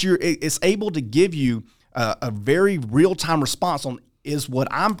 But it's able to give you a very real-time response on, is what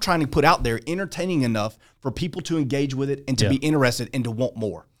I'm trying to put out there entertaining enough for people to engage with it and to be interested and to want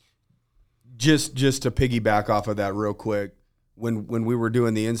more. Just to piggyback off of that real quick, when we were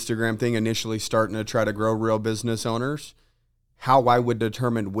doing the Instagram thing, initially starting to try to grow real business owners, how I would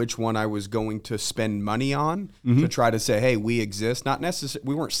determine which one I was going to spend money on to try to say, hey, we exist. Not necessarily,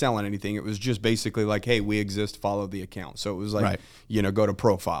 we weren't selling anything. It was just basically hey, we exist, follow the account. So it was go to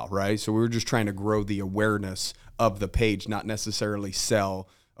profile, right? So we were just trying to grow the awareness of the page, not necessarily sell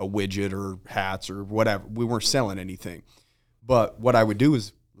a widget or hats or whatever. We weren't selling anything. But what I would do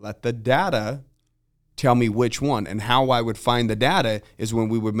is let the data tell me which one. And how I would find the data is when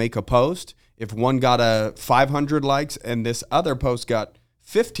we would make a post. If one got 500 likes and this other post got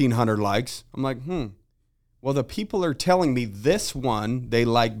 1,500 likes, I'm like, well, the people are telling me this one they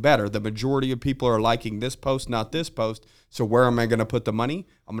like better. The majority of people are liking this post, not this post. So where am I going to put the money?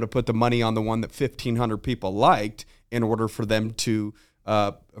 I'm going to put the money on the one that 1,500 people liked in order for them to,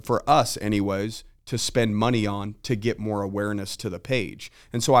 for us anyways, to spend money on to get more awareness to the page.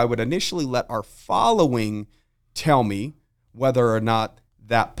 And so I would initially let our following tell me whether or not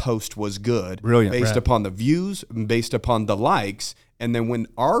that post was good. Brilliant. Based upon the views, based upon the likes. And then when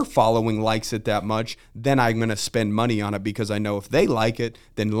our following likes it that much, then I'm going to spend money on it because I know if they like it,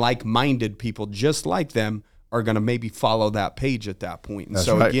 then like-minded people just like them are going to maybe follow that page at that point.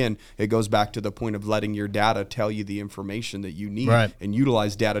 And again, it goes back to the point of letting your data tell you the information that you need and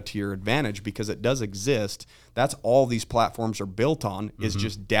utilize data to your advantage because it does exist. That's all these platforms are built on is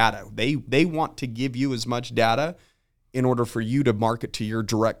just data. They want to give you as much data in order for you to market to your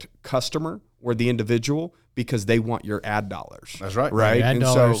direct customer or the individual because they want your ad dollars. That's right. Right. Ad and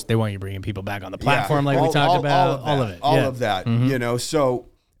dollars, so they want you bringing people back on the platform we talked about. All of it. All of that, So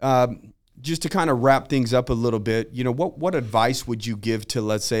just to kind of wrap things up a little bit, what advice would you give to,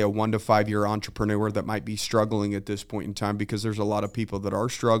 let's say, a 1 to 5 year entrepreneur that might be struggling at this point in time? Because there's a lot of people that are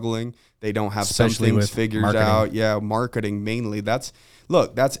struggling. They don't have Especially some things with figured marketing. out. Yeah, marketing mainly. I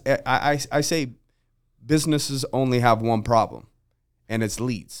say businesses only have one problem, and it's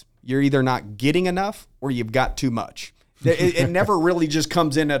leads. You're either not getting enough or you've got too much. It never really just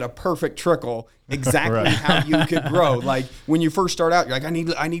comes in at a perfect trickle exactly how you could grow. Like when you first start out, you're like,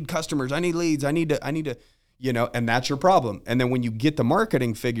 I need customers, I need leads, I need to, and that's your problem. And then when you get the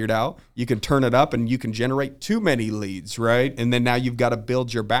marketing figured out, you can turn it up and you can generate too many leads, right? And then now you've got to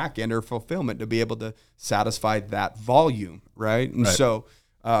build your back end or fulfillment to be able to satisfy that volume, right? And so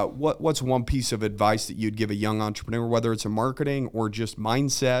what's one piece of advice that you'd give a young entrepreneur, whether it's a marketing or just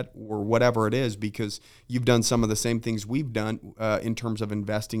mindset or whatever it is, because you've done some of the same things we've done in terms of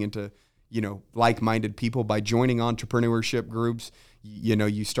investing into, like-minded people by joining entrepreneurship groups.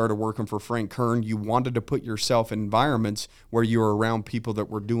 You started working for Frank Kern. You wanted to put yourself in environments where you were around people that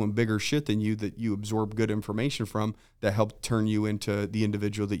were doing bigger shit than you, that you absorb good information from, that helped turn you into the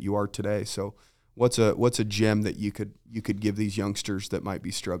individual that you are today. So what's a gem that you could give these youngsters that might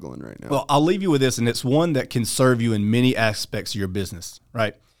be struggling right now? Well, I'll leave you with this, and it's one that can serve you in many aspects of your business,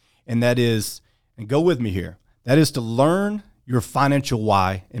 right? And that is, and go with me here, that is to learn your financial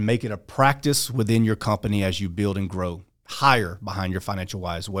why and make it a practice within your company as you build and grow. Hire behind your financial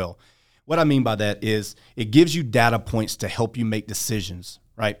why as well. What I mean by that is it gives you data points to help you make decisions,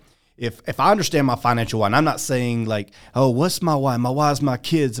 right? If I understand my financial why, and I'm not saying like, oh, what's my why? My why is my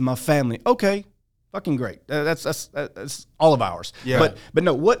kids and my family. Okay, fucking great. That's all of ours. Yeah. But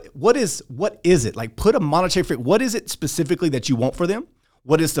no, what is it? Like, put a monetary figure. What is it specifically that you want for them?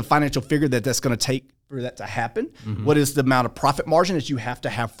 What is the financial figure that's going to take for that to happen? Mm-hmm. What is the amount of profit margin that you have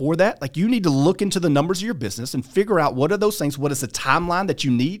to have for that? Like, you need to look into the numbers of your business and figure out what are those things. What is the timeline that you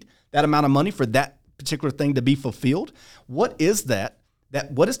need that amount of money for that particular thing to be fulfilled? What is that?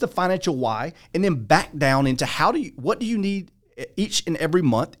 What is the financial why? And then back down into what do you need each and every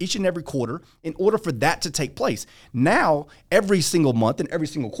month, each and every quarter, in order for that to take place. Now, every single month and every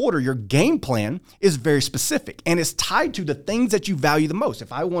single quarter, your game plan is very specific, and it's tied to the things that you value the most.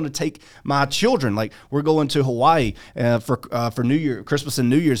 If I want to take my children, like we're going to Hawaii for New Year, Christmas and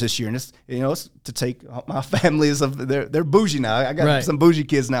New Year's this year, and it's to take my family they're bougie now. I got some bougie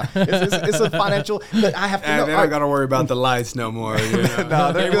kids now. It's a financial, but I have to know. They don't got to worry about the lights no more.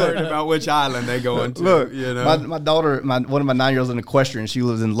 No, they're good. Worried about which island they go into. Look, my daughter, one of my 9-year-olds in equestrian, she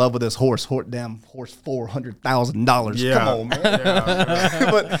was in love with this horse $400,000. Yeah. Come on, man.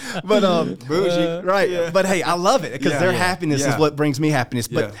 but bougie, right? Yeah. But hey, I love it because their happiness is what brings me happiness.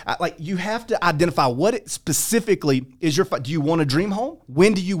 But you have to identify what it specifically is. Do you want a dream home?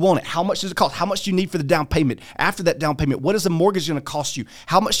 When do you want it? How much does it cost? How much do you need for the down payment? After that down payment, what is the mortgage going to cost you?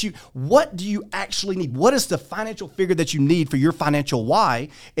 What do you actually need? What is the financial figure that you need for your financial why?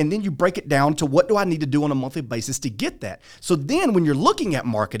 And then you break it down to what do I need to do on a monthly basis to get that? So then when you're looking at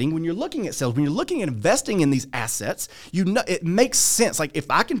marketing, when you're looking at sales, when you're looking at investing in these assets, it makes sense. Like if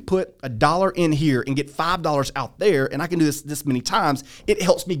I can put $1 in here and get $5 out there, and I can do this many times, it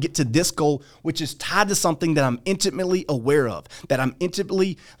helps me get to this goal, which is tied to something that I'm intimately aware of, that I'm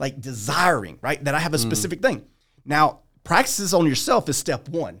intimately desiring, right? That I have a specific thing. Now, practices on yourself is step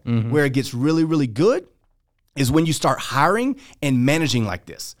one. Mm-hmm. Where it gets really, really good is when you start hiring and managing like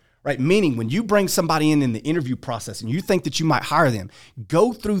this. Right? Meaning when you bring somebody in the interview process and you think that you might hire them,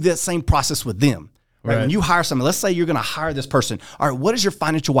 go through that same process with them. Right? When you hire someone, let's say you're going to hire this person. All right, what is your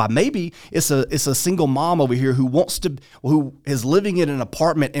financial why? Maybe it's a single mom over here who is living in an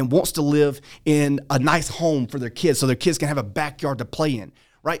apartment and wants to live in a nice home for their kids so their kids can have a backyard to play in.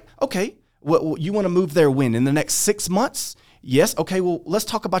 Right? Okay. Well, you want to move there when? In the next 6 months? Yes. Okay. Well, let's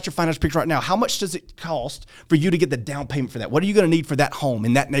talk about your financial picture right now. How much does it cost for you to get the down payment for that? What are you going to need for that home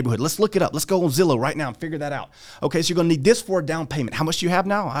in that neighborhood? Let's look it up. Let's go on Zillow right now and figure that out. Okay. So you're going to need this for a down payment. How much do you have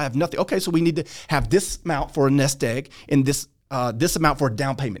now? I have nothing. Okay. So we need to have this amount for a nest egg and this amount for a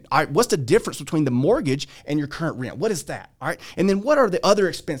down payment. All right, what's the difference between the mortgage and your current rent? What is that? All right, and then what are the other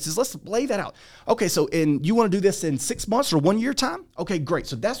expenses? Let's lay that out. Okay, so you want to do this in 6 months or 1 year time? Okay, great.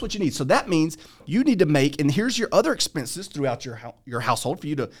 So that's what you need. So that means you need to make, and here's your other expenses throughout your household for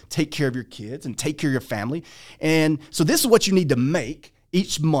you to take care of your kids and take care of your family. And so this is what you need to make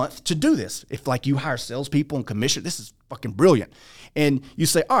each month to do this. If you hire salespeople and commission, this is fucking brilliant. And you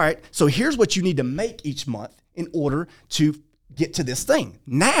say, all right, so here's what you need to make each month in order to get to this thing.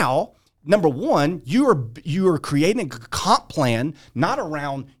 Now, number one, you are creating a comp plan not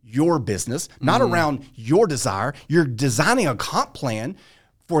around your business, not around your desire. You're designing a comp plan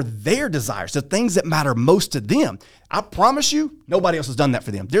for their desires, the things that matter most to them. I promise you, nobody else has done that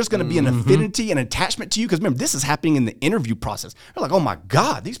for them. There's going to be an affinity and attachment to you because remember, this is happening in the interview process. They're like, oh my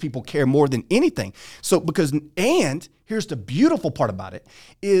God, these people care more than anything. So and here's the beautiful part about it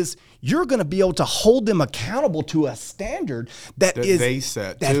is you're going to be able to hold them accountable to a standard that they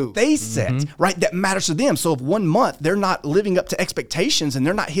set, right? That matters to them. So if 1 month they're not living up to expectations and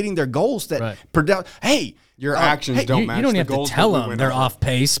they're not hitting their goals that hey, your actions don't match. You don't the have to goals tell that we them they're off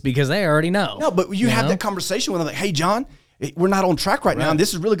pace because they already know. No, but you have that conversation with them like, hey, John, we're not on track right now, and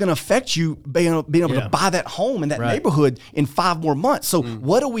this is really going to affect you being able to buy that home in that neighborhood in 5 more months. So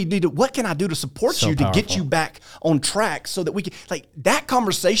what do we need to? What can I do to support you to get you back on track so that we can that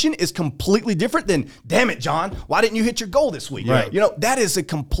conversation is completely different than, damn it, John, why didn't you hit your goal this week? Right. You know, that is a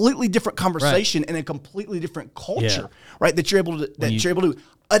completely different conversation and a completely different culture, right? That you're able to.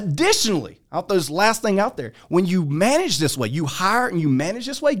 Additionally, I'll throw this last thing out there. When you manage this way, you hire and you manage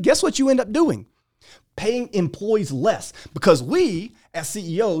this way, guess what you end up doing? Paying employees less, because we, as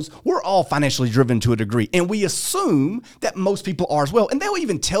CEOs, we're all financially driven to a degree, and we assume that most people are as well, and they'll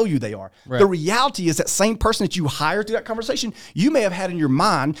even tell you they are. Right. The reality is that same person that you hire through that conversation, you may have had in your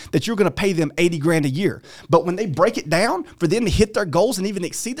mind that you're going to pay them $80,000 a year, but when they break it down for them to hit their goals and even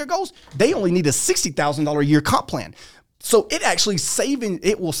exceed their goals, they only need a $60,000 a year comp plan. So it actually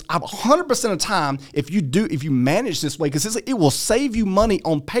it will 100% of the time if you manage this way, because it will save you money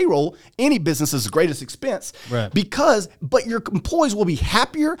on payroll, any business's greatest expense, right. But your employees will be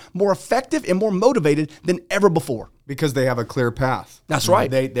happier, more effective, and more motivated than ever before. Because they have a clear path. That's right.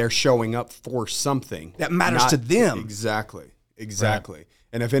 They're showing up for something that matters to them. Exactly. Right.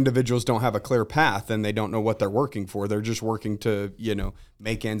 And if individuals don't have a clear path, then they don't know what they're working for. They're just working to,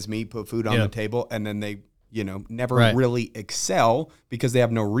 make ends meet, put food on the table, and then they never really excel because they have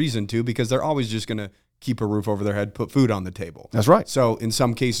no reason to, because they're always just going to keep a roof over their head, put food on the table. That's right. So in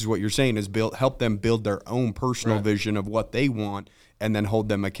some cases, what you're saying is help them build their own personal vision of what they want, and then hold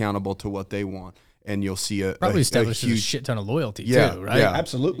them accountable to what they want. And you'll see establishes huge a shit ton of loyalty too, right? Yeah,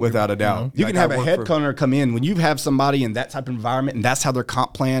 absolutely. Without a doubt. You can have a head hunter come in when you have somebody in that type of environment, and that's how their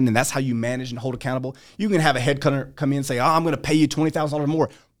comp plan, and that's how you manage and hold accountable. You can have a head hunter come in and say, I'm going to pay you $20,000 more.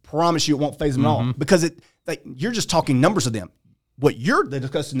 Promise you it won't phase them at all, because you're just talking numbers to them. What the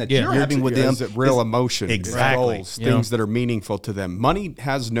discussion that you're having with them is real emotion, exactly, goals, things that are meaningful to them. Money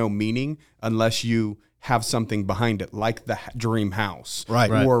has no meaning unless you have something behind it, like the dream house,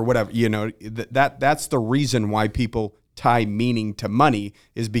 right, or whatever. That's the reason why people tie meaning to money,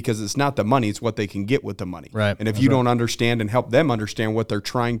 is because it's not the money, it's what they can get with the money. Right. And if you don't understand and help them understand what they're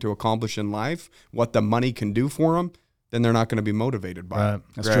trying to accomplish in life, what the money can do for them, then they're not going to be motivated by it.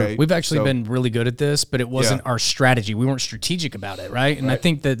 That's true. We've actually been really good at this, but it wasn't our strategy. We weren't strategic about it, right? And I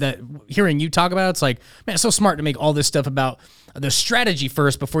think that hearing you talk about it, it's like, man, it's so smart to make all this stuff about the strategy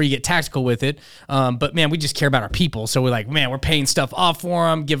first before you get tactical with it. But man, we just care about our people. So we're like, man, we're paying stuff off for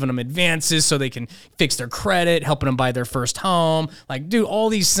them, giving them advances so they can fix their credit, helping them buy their first home. Like, dude, all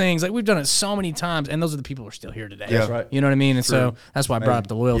these things, like we've done it so many times, and those are the people who are still here today. Yeah. That's right. You know what I mean? And so that's why I brought up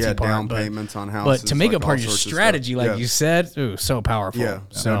the loyalty part. Down payments on houses. But to make it like part of your strategy, like you said, ooh, so powerful. Yeah,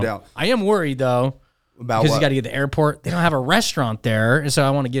 so, no doubt. I am worried though. About because you got to get to the airport. They don't have a restaurant there, so I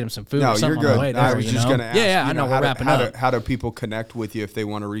want to get them some food. No, or something you're good. On the way there, I was just going to ask. Yeah, I know. We're wrapping up. How do people connect with you if they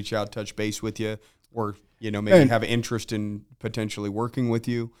want to reach out, touch base with you, or maybe have an interest in potentially working with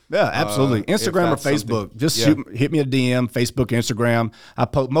you? Yeah, absolutely. Instagram or Facebook. Just hit me a DM. Facebook, Instagram.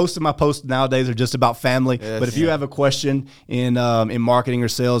 Most of my posts nowadays are just about family. Yes. But if you have a question in marketing or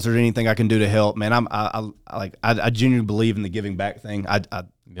sales or anything I can do to help, man, I genuinely believe in the giving back thing.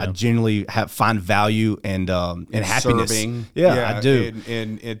 I genuinely find value and happiness. Serving. Yeah, I do.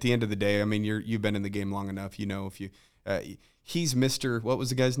 And at the end of the day, I mean, you've been in the game long enough. If you, he's Mr. What was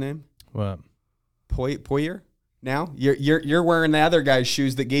the guy's name? What? Poyer. Now you're wearing the other guy's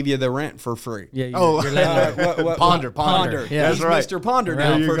shoes that gave you the rent for free. Yeah. Ponder. Yeah, he's right. Mr. Ponder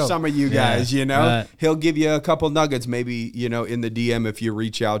now for some of you guys. Right. He'll give you a couple nuggets, maybe in the DM if you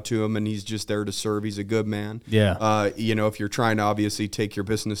reach out to him, and he's just there to serve. He's a good man. Yeah. If you're trying to obviously take your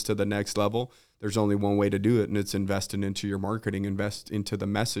business to the next level, there's only one way to do it, and it's investing into your marketing, invest into the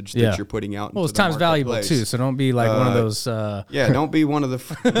message that you're putting out. Well, time's valuable too, so don't be like one of those. Don't be one of the.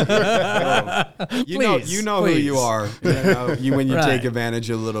 You know who you are. When you take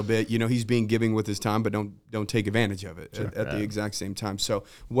advantage a little bit. He's being giving with his time, but don't take advantage of it at the exact same time. So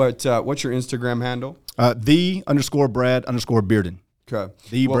what's your Instagram handle? _Brad_Bearden.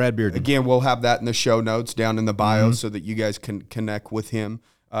 Okay. Brad Bearden. Again, we'll have that in the show notes down in the bio so that you guys can connect with him.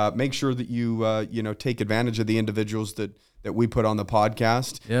 make sure that you take advantage of the individuals that we put on the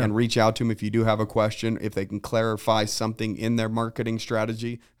podcast and reach out to them if you do have a question. If they can clarify something in their marketing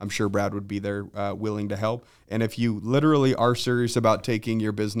strategy, I'm sure Brad would be there willing to help. And if you literally are serious about taking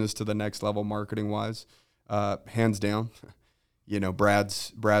your business to the next level marketing wise, hands down,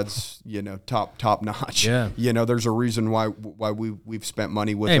 Brad's top notch. Yeah. There's a reason why we've spent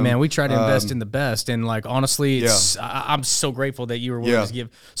money with him. Hey man, we try to invest in the best, and like honestly, I'm so grateful that you were willing to give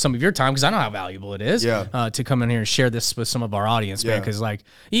some of your time, because I know how valuable it is to come in here and share this with some of our audience, man. Because like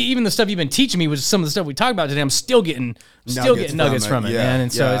even the stuff you've been teaching me was some of the stuff we talked about today. I'm still getting nuggets from it, man.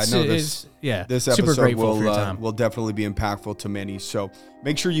 And so it's this super episode grateful for your time. will definitely be impactful to many. So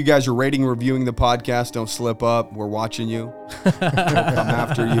make sure you guys are rating and reviewing the podcast. Don't slip up. We're watching you. We'll come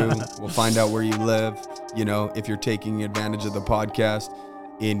after you. We'll find out where you live. If you're taking advantage of the podcast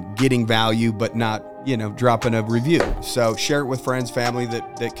in getting value, but not, dropping a review. So share it with friends, family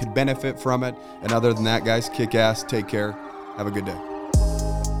that could benefit from it. And other than that, guys, kick ass. Take care. Have a good day.